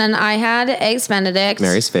great. And then I had Eggs Benedict.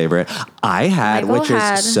 Mary's favorite. I had, which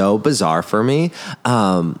is so bizarre for me.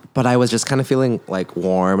 But I was just kind of feeling like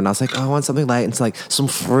warm, and I was like, oh, I want something light. And it's like some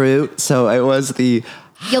fruit. So it was the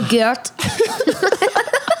yogurt.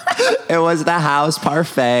 It was the house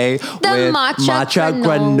parfait with matcha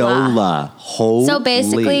granola. Holy, so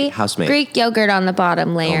basically, housemate. Greek yogurt on the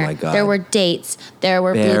bottom layer. Oh my God. There were dates. There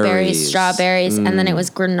were blueberries, strawberries, and then it was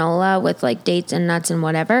granola with like dates and nuts and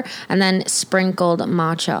whatever, and then sprinkled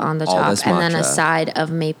matcha on the top, and then a side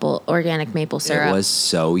of organic maple syrup. It was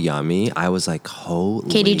so yummy. I was like,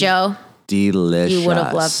 holy. Katie Joe. Delicious. You would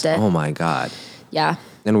have loved it. Oh my God. Yeah.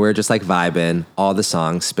 And we're just like vibing, all the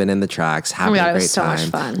songs, spinning the tracks, having a great time. It was so much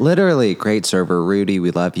fun. Literally, great server, Rudy.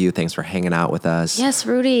 We love you. Thanks for hanging out with us. Yes,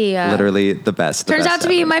 Rudy. Literally the best. Turns out to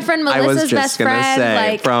be my friend Melissa's best friend. I was just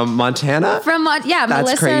gonna say, from Montana? That's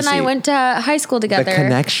Melissa crazy. And I went to high school together. The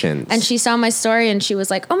connections. And she saw my story and she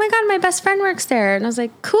was like, oh my God, my best friend works there. And I was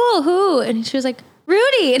like, cool, who? And she was like,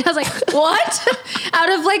 Rudy. And I was like, what?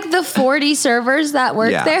 Out of like the 40 servers that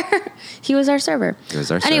worked there, he was our server.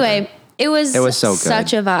 Anyway. It was so good.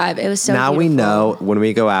 Such a vibe. It was so now beautiful. We know when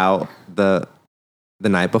we go out the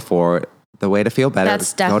night before, the way to feel better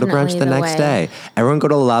is go to brunch the next day. Everyone go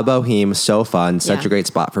to La Boheme. So fun. Such a great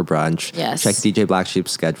spot for brunch. Yes. Check DJ Black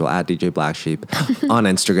Sheep's schedule at DJ Black Sheep on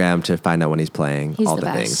Instagram to find out when he's playing. He's all the the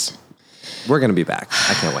best. Things. We're going to be back.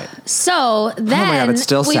 I can't wait. So then, oh my God, it's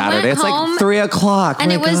still Saturday. It's like 3 o'clock.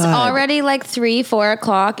 And it was already like 3-4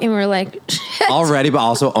 o'clock. And we were like, shit. Already, but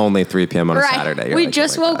also only 3 p.m. on a Saturday. You're we like,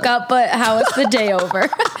 just woke up, but how is the day over?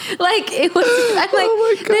 Like, it was, I'm like,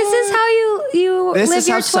 oh my God. This is how you this live is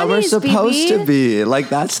your how 20s, summer's supposed to be. Like,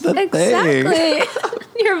 that's the thing. Exactly.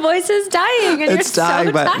 Your voice is dying. And it's dying,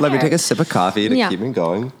 so but let me take a sip of coffee to keep me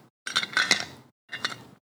going.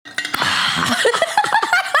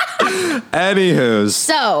 Anywho's.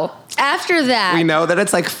 So after that, we know that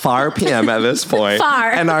it's like 4 p.m. at this point. Far.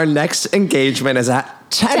 And our next engagement is at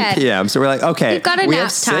 10 p.m. So we're like, okay, We've got a we nap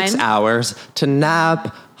have 6 time. hours to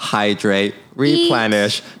nap, hydrate,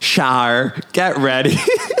 replenish, shower, get ready.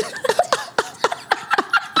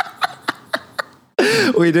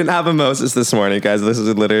 We didn't have mimosas this morning, guys. This is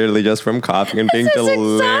literally just from coffee and being is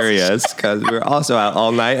delirious because we were also out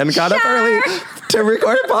all night and got up early to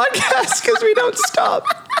record a podcast because we don't stop.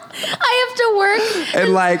 I have to work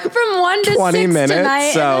In like from 1 to 20 6 minutes,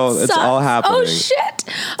 tonight. so and it it's all sucks. happening. Oh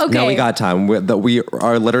shit! Okay, No, we got time. We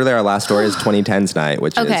are literally, our last story is 2010's night,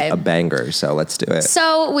 which Okay. is a banger. So let's do it.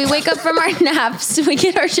 So we wake up from our naps, we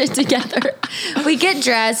get our shit together, we get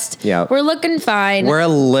dressed. Yeah. We're looking fine. We're a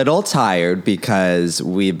little tired because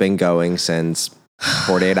we've been going since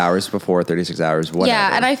 48 hours before, 36 hours, whatever.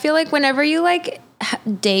 Yeah, and I feel like whenever you like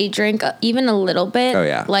day drink even a little bit, Oh,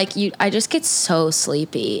 yeah. like I just get so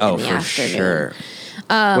sleepy in the for afternoon. sure.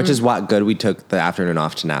 Which is what good we took the afternoon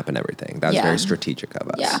off to nap and everything. That was Yeah. very strategic of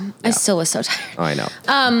us. Yeah, I still was so tired. Oh, I know.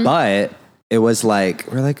 But it was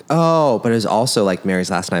like, we're like, oh, but it was also like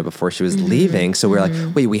Mary's last night before she was leaving. So we're like,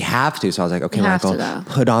 wait, we have to. So I was like, okay, We have Michael, to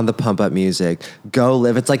go. put on the pump up music, go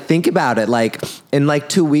live. It's like, think about it. Like in like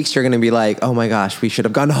 2 weeks, you're going to be like, oh my gosh, we should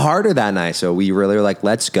have gone harder that night. So we really were like,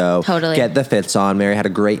 let's go. Totally. Get the fits on. Mary had a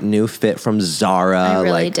great new fit from Zara. I really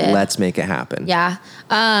like, did. let's make it happen. Yeah.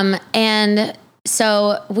 And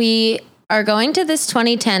so we are going to this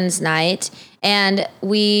 2010s night, and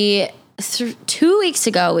we 2 weeks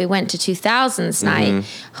ago we went to 2000s night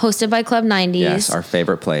hosted by Club 90s. Yes, our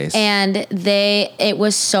favorite place. and it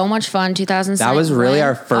was so much fun. 2000s that night was really went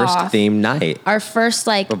our first off. theme night. Our first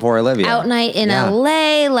like Before Olivia. out night in Yeah.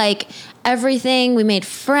 LA, like everything. We made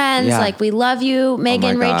friends. Yeah. Like we love you,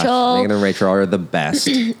 Megan, Oh my gosh, Rachel. Megan and Rachel are the best.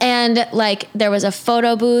 And like there was a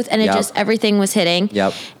photo booth, and it Yep. just everything was hitting.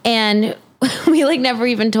 Yep. And we like never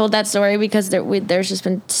even told that story because there's just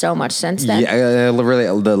been so much since then. Yeah, really,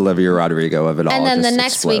 the Olivia Rodrigo of it all. And then the just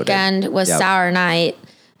next exploded. weekend was Yep. Sour Night,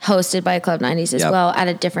 hosted by Club 90s as Yep. well, at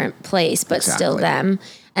a different place, but still Exactly. them.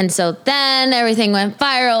 And so then everything went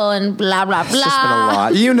viral and blah blah blah. It's just been a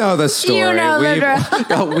lot. You know the story. You know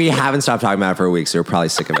the we haven't stopped talking about it for a week, so we're probably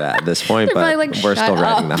sick of it at this point. They're But probably like, we're still "Shut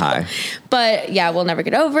riding up." the high. But yeah, we'll never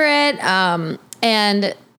get over it.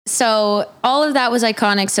 And so all of that was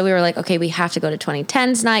iconic. So we were like, okay, we have to go to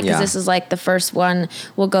 2010s night because Yeah. this is like the first one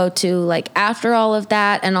we'll go to like after all of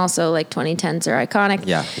that. And also like 2010s are iconic.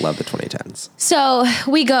 Yeah, love the 2010s. So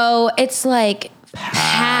we go, it's like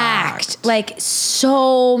packed, like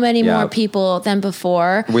so many Yeah. more people than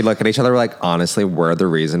before. We look at each other, we're like, honestly, we're the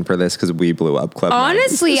reason for this because we blew up Club 90s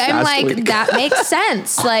Honestly, this I'm past like, week. that makes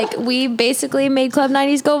sense. Like we basically made Club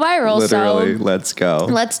 90s go viral. Literally, So let's go.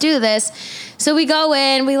 let's do this. So we go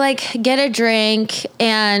in, we like get a drink,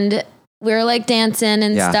 and we're like dancing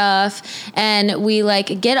and Yeah. stuff. And we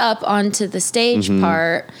like get up onto the stage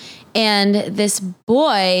part, and this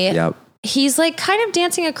boy, Yep. he's like kind of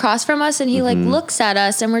dancing across from us, and he like looks at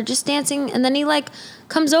us, and we're just dancing. And then he like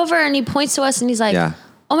comes over and he points to us, and he's like, Yeah.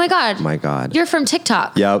 oh my God, My God. you're from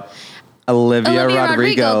TikTok. Yep. Olivia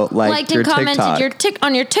Rodrigo liked and commented TikTok.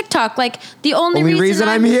 on your TikTok. Like the only reason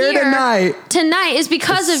I'm here tonight is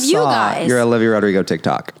because of you guys. Your Olivia Rodrigo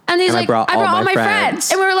TikTok. And he's like, I brought all my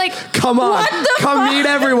friends. And we were like, Come on, what the come fuck? meet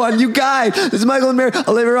everyone. You guys, this is Michael and Mary,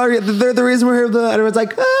 Olivia Rodrigo. They're the reason we're here. And everyone's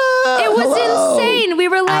like, ah, It was hello. insane. We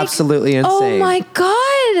were like, Absolutely oh insane. my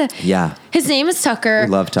God. Yeah. His name is Tucker.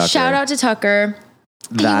 We love Tucker. Shout out to Tucker.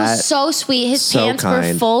 He That was so sweet. His so pants were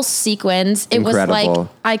kind. full sequins. It Incredible. was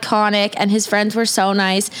like iconic, and his friends were so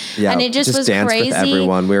nice. yeah, And it just was danced crazy. with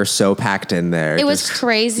everyone. We were so packed in there. It was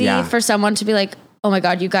crazy yeah. for someone to be like, oh my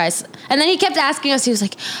God, you guys. And then he kept asking us, he was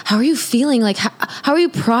like, how are you feeling? Like, how are you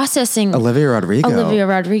processing Olivia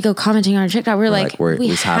Rodrigo. commenting on our TikTok? We're like, we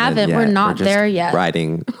just haven't. yet. We're not just there yet.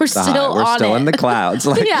 Riding We're the high. still We're on still it. in the clouds.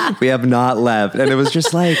 Like, Yeah. we have not left. And it was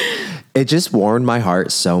just like, it just warmed my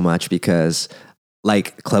heart so much because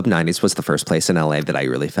like Club 90s was the first place in LA that I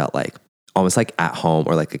really felt like almost like at home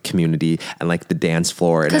or like a community and like the dance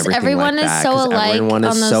floor and 'Cause everything everyone like is that. so 'Cause alike everyone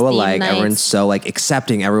on is those so theme alike. nights. Everyone's so like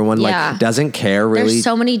accepting. Everyone Yeah. like doesn't care really There's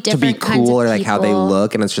so many to be different kinds cool of or like how they people.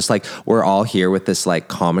 look. And it's just like we're all here with this like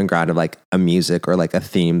common ground of like a music or like a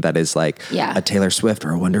theme that is like Yeah. a Taylor Swift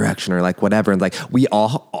or a One Direction or like whatever. And like we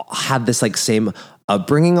all have this like same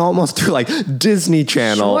upbringing almost through like Disney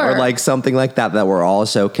Channel or Sure. like something like that we're all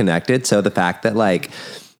so connected. So the fact that like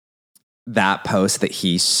that post that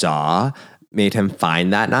he saw made him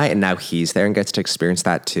find that night and now he's there and gets to experience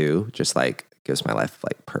that too, just like gives my life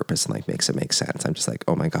like purpose and like makes it make sense. I'm just like,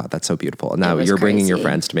 oh my God, that's so beautiful. And now was you're bringing your crazy.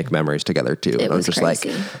 friends to make memories together too. It And I'm was just crazy.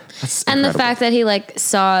 like, that's And the incredible. fact that he like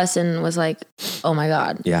saw us and was like, oh my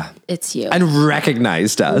God, yeah. it's you. And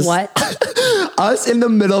recognized us. What? Us in the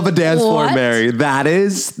middle of a dance floor, What? Mary. That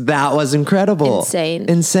was incredible.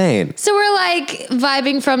 Insane. So we're like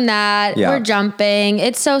vibing from that. Yeah. We're jumping.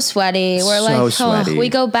 It's so sweaty. We're So like, sweaty. we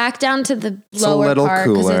go back down to the a lower little part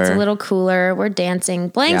because it's cooler. a little cooler. We're dancing.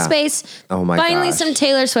 Blank Yeah. Space. Oh my Finally, gosh. some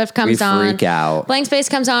Taylor Swift comes We on. freak out. Blank Space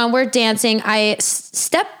comes on. We're dancing.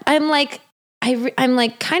 I'm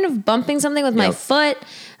like kind of bumping something with my Yep. foot.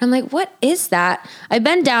 I'm like, what is that? I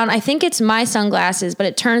bend down. I think it's my sunglasses, but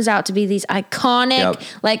it turns out to be these iconic, Yep.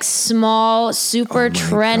 like small, super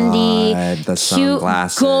trendy, God, the cute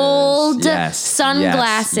sunglasses. gold Yes,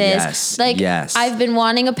 sunglasses. yes, like yes. I've been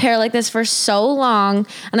wanting a pair like this for so long.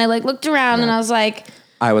 And I like looked around and I was like,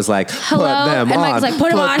 I was like, hello. put them And on. Mike was like,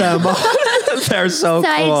 put 'em on. them on. They're so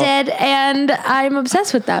I cool. did. And I'm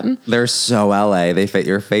obsessed with them. They're so LA. They fit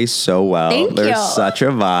your face so well. Thank They're you. such a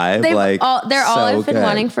vibe. They're all so I've been good.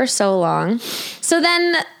 wanting for so long. So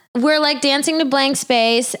then we're like dancing to Blank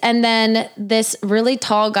Space, and then this really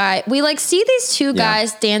tall guy. We like see these two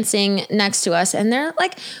guys dancing next to us, and they're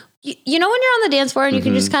like, you know, when you're on the dance floor and you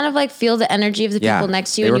can just kind of like feel the energy of the Yeah, people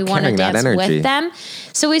next to they you, were and you want to carrying that dance energy. with them.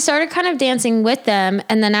 So we started kind of dancing with them,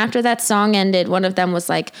 and then after that song ended, one of them was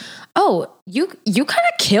like, "Oh, you kind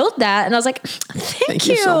of killed that," and I was like, "Thank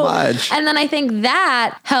you so much. And then I think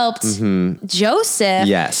that helped Joseph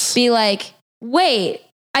Yes. be like, wait,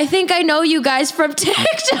 I think I know you guys from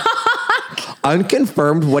TikTok.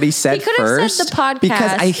 Unconfirmed what he said He could have first. said the podcast.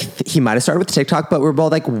 Because he might have started with TikTok, but we're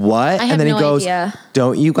both like, what? I have and then no he goes, idea.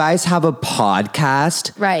 don't you guys have a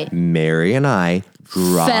podcast? Right. Mary and I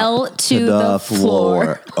dropped Fell to the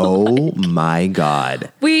floor. Oh my God.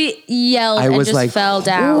 We yelled I and was just like, fell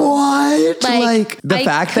down. what? Like, Like the I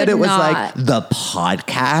fact that could it was not. like the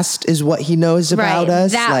podcast is what he knows about Right.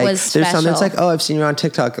 us. That like, was there's something that's special. like, oh, I've seen you on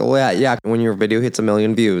TikTok. Oh yeah. When your video hits 1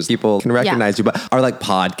 million views, people can recognize you. But our like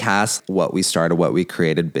podcast, what we started, what we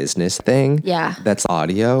created business thing. Yeah. That's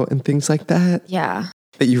audio and things like that. Yeah.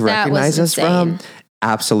 That you That was recognize us from. insane.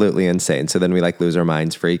 Absolutely insane. So then we like lose our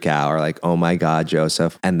minds, freak out, or like, oh my God,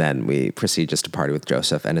 Joseph. And then we proceed just to party with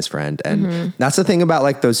Joseph and his friend. And that's the thing about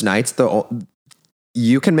like those nights,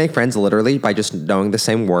 you can make friends literally by just knowing the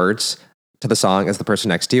same words to the song as the person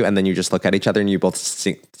next to you. And then you just look at each other and you both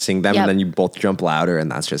sing them Yep. and then you both jump louder. And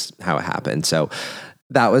that's just how it happened. So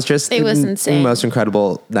that was just It was the insane. most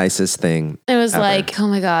incredible, nicest thing. It was ever. like, oh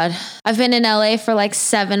my God. I've been in LA for like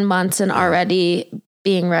 7 months and already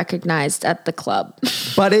being recognized at the club.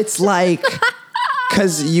 But it's like,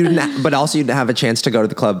 because but also you didn't have a chance to go to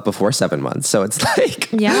the club before 7 months. So it's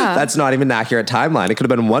like, Yeah. that's not even an accurate timeline. It could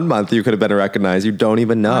have been 1 month. You could have been recognized. You don't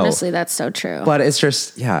even know. Honestly, that's so true. But it's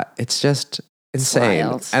just, it's just insane.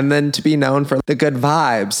 wild. And then to be known for the good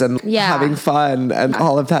vibes and Yeah. having fun and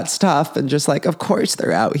all of that stuff. And just like, of course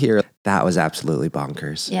they're out here. That was absolutely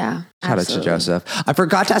bonkers. Yeah. Shout absolutely. out to Joseph. I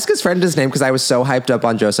forgot to ask his friend his name because I was so hyped up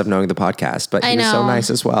on Joseph knowing the podcast, but he I was so know. nice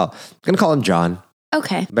as well. I'm going to call him John.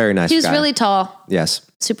 Okay. Very nice He was guy. really tall. Yes.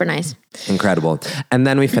 Super nice. Incredible. And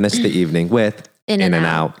then we finished the evening with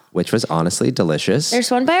In-N-Out. which was honestly delicious. There's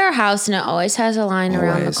one by our house and it always has a line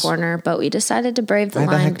around the Always. corner, but we decided to brave the Why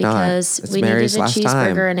the line heck not? because It's we Mary's needed a last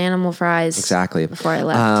cheeseburger time. and animal fries. Exactly. Before I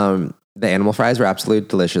left. The animal fries were absolutely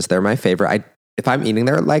delicious. They're my favorite. If I'm eating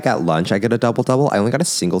there like at lunch, I get a double. I only got a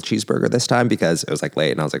single cheeseburger this time because it was like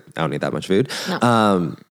late and I was like, I don't need that much food.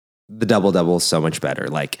 No. The double is so much better.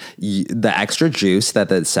 Like the extra juice that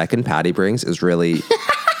the second patty brings is really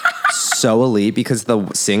so elite because the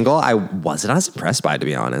single I wasn't as impressed by, to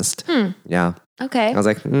be honest. Yeah. Okay. I was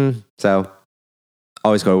like, so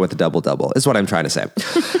always go with the double is what I'm trying to say.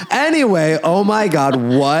 Anyway, oh my God,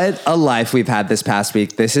 what a life we've had this past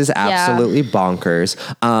week. This is absolutely bonkers.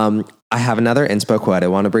 I have another inspo quote I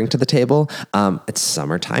want to bring to the table. It's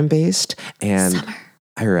summertime based and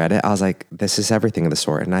I read it. I was like, this is everything of the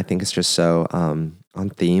sort. And I think it's just so on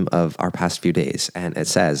theme of our past few days. And it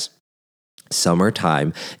says,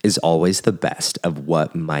 summertime is always the best of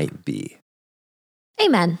what might be.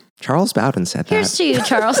 Amen. Charles Bowden said Here's that. to you,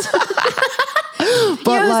 Charles.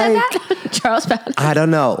 But Who said like, that? Charles Bowden. I don't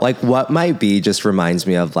know. Like what might be just reminds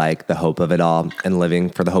me of like the hope of it all and living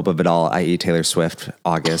for the hope of it all, i.e. Taylor Swift,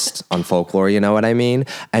 August on Folklore, you know what I mean?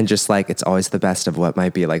 And just like, it's always the best of what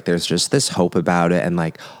might be. Like there's just this hope about it and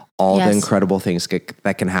like all the Yes. incredible things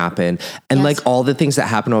that can happen. And like all the things that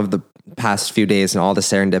happened over the past few days and all the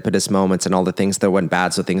serendipitous moments and all the things that went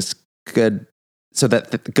bad so things could, so that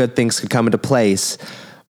the good things could come into place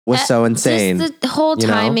was so insane. Just the whole you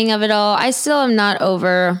know? timing of it all. I still am not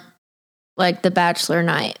over like the Bachelorette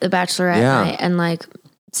night Yeah. and like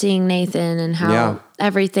seeing Nathan and how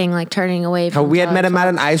everything like turning away How from we had met him Taylor at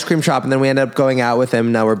an ice cream shop and then we ended up going out with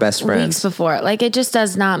him. Now we're best friends. weeks before. Like it just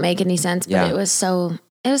does not make any sense, but Yeah. it was so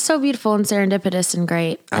It was so beautiful and serendipitous and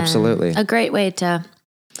great. Absolutely. And a great way to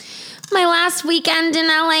my last weekend in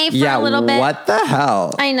LA for a little bit. What the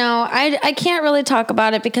hell? I know. I can't really talk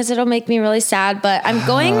about it because it'll make me really sad, but I'm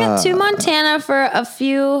going to Montana for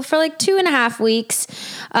like 2.5 weeks.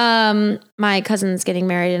 My cousin's getting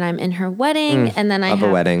married and I'm in her wedding, and then I have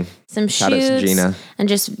a wedding. Some Shout out to shoots Gina. and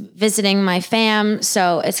just visiting my fam.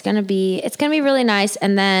 So it's gonna be really nice.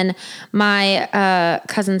 And then my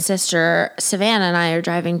cousin's sister Savannah and I are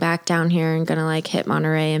driving back down here and gonna like hit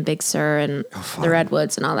Monterey and Big Sur and the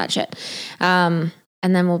Redwoods and all that shit. And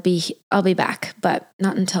then I'll be back, but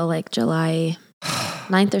not until like July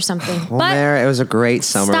 9th or something. Well, but Mare, it was a great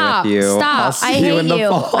summer with you. Stop. I'll see I you hate in the you.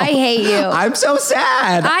 fall. I hate you. I'm so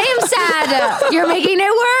sad. I am sad. You're making it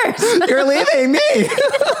worse. You're leaving me.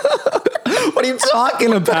 What are you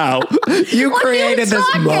talking about? You created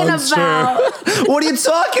this monster. What are you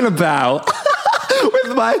talking about?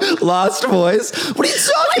 With my lost voice. What are you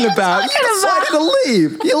talking about? You decided to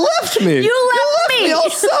leave. You left me. You left me all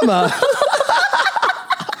summer.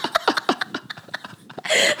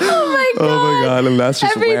 Oh my god. Oh my god, and that's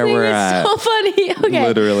just Everything where we're is at. so funny. Okay.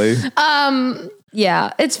 Literally.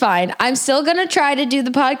 Yeah, it's fine. I'm still going to try to do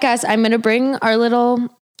the podcast. I'm going to bring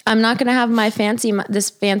I'm not going to have this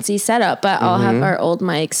fancy setup, but I'll have our old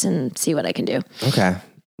mics and see what I can do. Okay.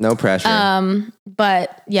 No pressure.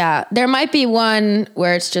 But yeah, there might be one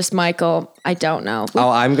where it's just Michael. I don't know.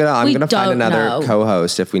 I'm gonna find another know.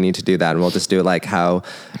 co-host if we need to do that, and we'll just do it like how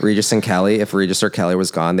Regis and Kelly. If Regis or Kelly was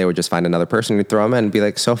gone, they would just find another person who'd throw them in and be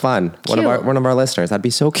like, "So fun." One of our listeners. That'd be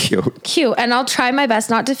so cute. Cute, and I'll try my best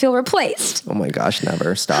not to feel replaced. Oh my gosh,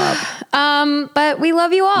 never stop. But we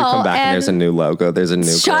love you all. You come back and there's a new logo. There's a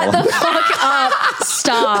new Shut girl. the fuck up.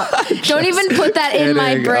 Stop. Don't even put that in my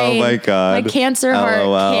kidding. brain. Oh my God. My cancer heart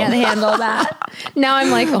LOL. can't handle that. Now I'm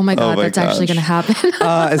like, oh my God, my that's actually going to happen.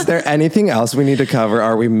 Is there anything else we need to cover?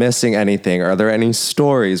 Are we missing anything? Are there any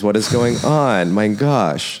stories? What is going on? My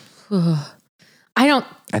gosh.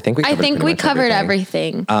 I think we covered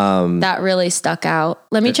everything that really stuck out.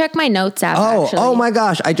 Let me check my notes app. Oh my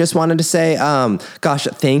gosh. I just wanted to say,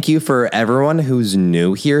 thank you for everyone who's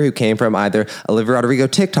new here, who came from either Olivia Rodrigo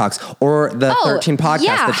TikToks or the 13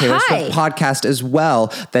 podcast, the Taylor Swift podcast as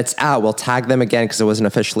well. That's out. We'll tag them again because it wasn't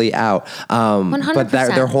officially out. 100%. But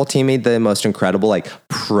their whole team made the most incredible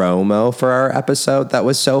promo for our episode. That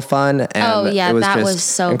was so fun. And it was just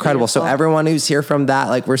so incredible. Beautiful. So everyone who's here from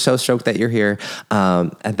that, we're so stoked that you're here.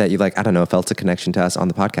 And that you felt a connection to us on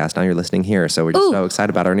the podcast. Now you're listening here. So we're just so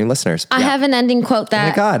excited about our new listeners. I have an ending quote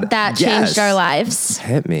that changed our lives.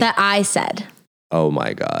 Hit me. That I said. Oh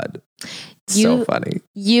my God. So funny.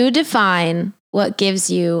 You define what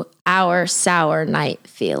gives you our sour night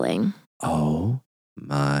feeling. Oh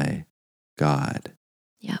my God.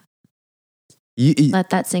 Yep. You let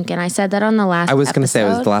that sink in. I said that on the last episode. I was going to say it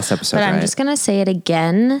was the last episode, but I'm just going to say it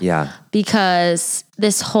again. Yeah. Because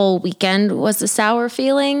this whole weekend was a sour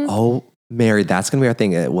feeling. Oh, Mary, that's going to be our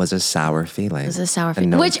thing. It was a sour feeling. It was a sour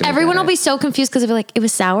feeling. Which everyone will be so confused because they'll be like, it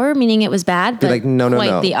was sour, meaning it was bad. But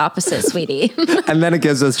no. The opposite, sweetie. And then it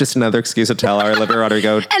gives us just another excuse to tell our Olivia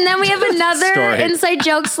Rodrigo. And then we have another inside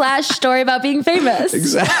joke / story about being famous.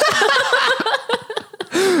 Exactly.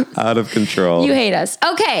 Out of control. You hate us.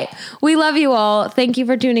 Okay. We love you all. Thank you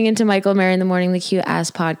for tuning into Michael and Mary in the Morning, the Cute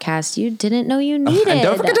Ass podcast you didn't know you needed. And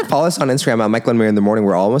don't forget to follow us on Instagram at Michael and Mary in the Morning.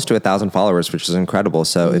 We're almost to 1,000 followers, which is incredible.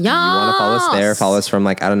 So if you want to follow us there, follow us from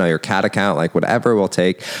your cat account, whatever. We'll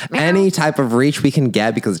take any type of reach we can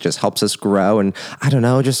get because it just helps us grow and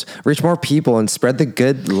just reach more people and spread the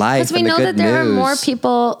good life. Because we know that there are more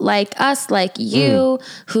people like us, like you,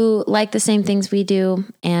 who like the same things we do.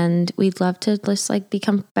 And we'd love to just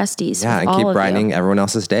become besties. Yeah, and keep brightening everyone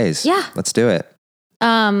else's days. Yeah. Let's do it.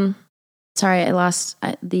 Sorry, I lost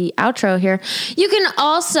the outro here. You can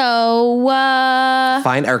also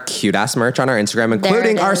find our cute ass merch on our Instagram,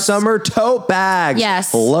 including our summer tote bags.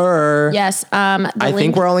 Yes. Blur. Yes. I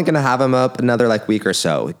think we're only going to have them up another week or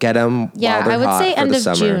so. Get them while they're I would hot say for end the of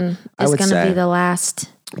summer. June is going to be the last.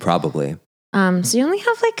 Probably. So you only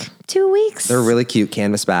have 2 weeks. They're really cute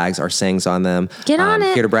canvas bags. Our sayings on them. Get on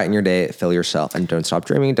it. Here to brighten your day, fill yourself, and don't stop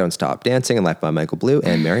dreaming, don't stop dancing. And Life by Michael Blue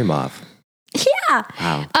and Mary Mauve. Yeah.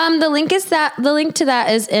 Wow. The link to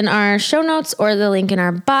that is in our show notes or the link in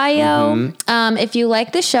our bio. If you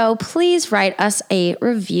like the show, please write us a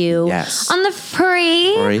review on the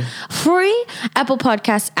free Apple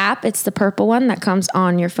Podcast app. It's the purple one that comes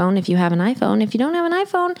on your phone if you have an iPhone. If you don't have an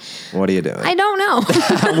iPhone, what are you doing? I don't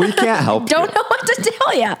know. We can't help you. Don't know what to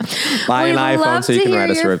tell you. Buy an iPhone so you can write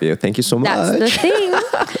us a review. Thank you so much. That's the thing.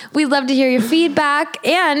 We'd love to hear your feedback.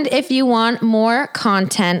 And if you want more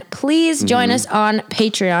content, please join us on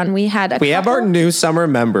Patreon. We have our new summer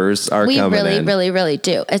members are we coming really, in. really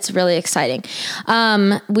do. It's really exciting.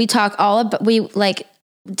 We talk all about, we like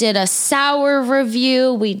did a sour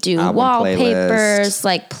review. We do Album wallpapers,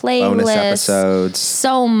 like playlists, bonus episodes.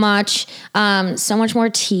 so much more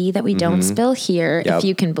tea that we don't spill here, if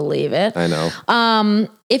you can believe it. I know.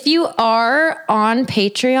 If you are on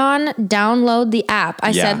Patreon, download the app.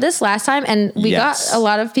 I said this last time, and we got a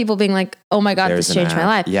lot of people being like, oh my God, There's this an changed my app.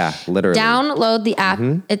 life. Yeah, literally. Download the app.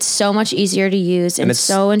 It's so much easier to use and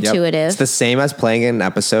so intuitive. It's the same as playing an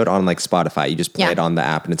episode on like Spotify. You just play it on the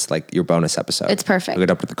app and it's like your bonus episode. It's perfect. Hook it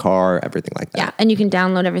up with the car, everything like that. Yeah, and you can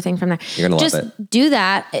download everything from there. You're going to love Just do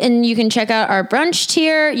that, and you can check out our brunch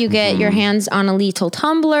tier. You get your hands on a little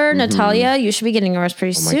tumbler. Natalia, you should be getting yours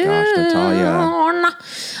pretty soon. Oh my gosh, Natalia.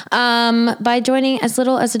 By joining as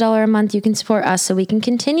little as $1 a month, you can support us so we can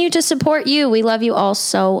continue to support you. We love you all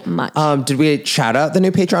so much. Did we shout out the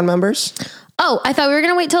new Patreon members? Oh, I thought we were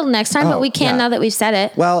going to wait till next time, but we can now that we've said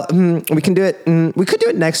it. Well, we can do it. We could do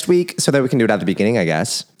it next week so that we can do it at the beginning, I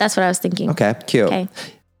guess. That's what I was thinking. Okay, cute. Okay.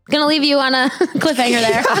 Gonna leave you on a cliffhanger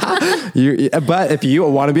there. But if you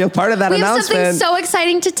want to be a part of that we have announcement, something so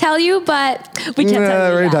exciting to tell you, but we can't tell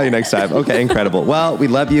you. We're going that. to tell you next time. Okay, incredible. Well, we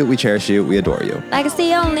love you. We cherish you. We adore you. Like it's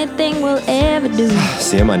the only thing we'll ever do.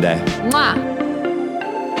 See you Monday. Mwah.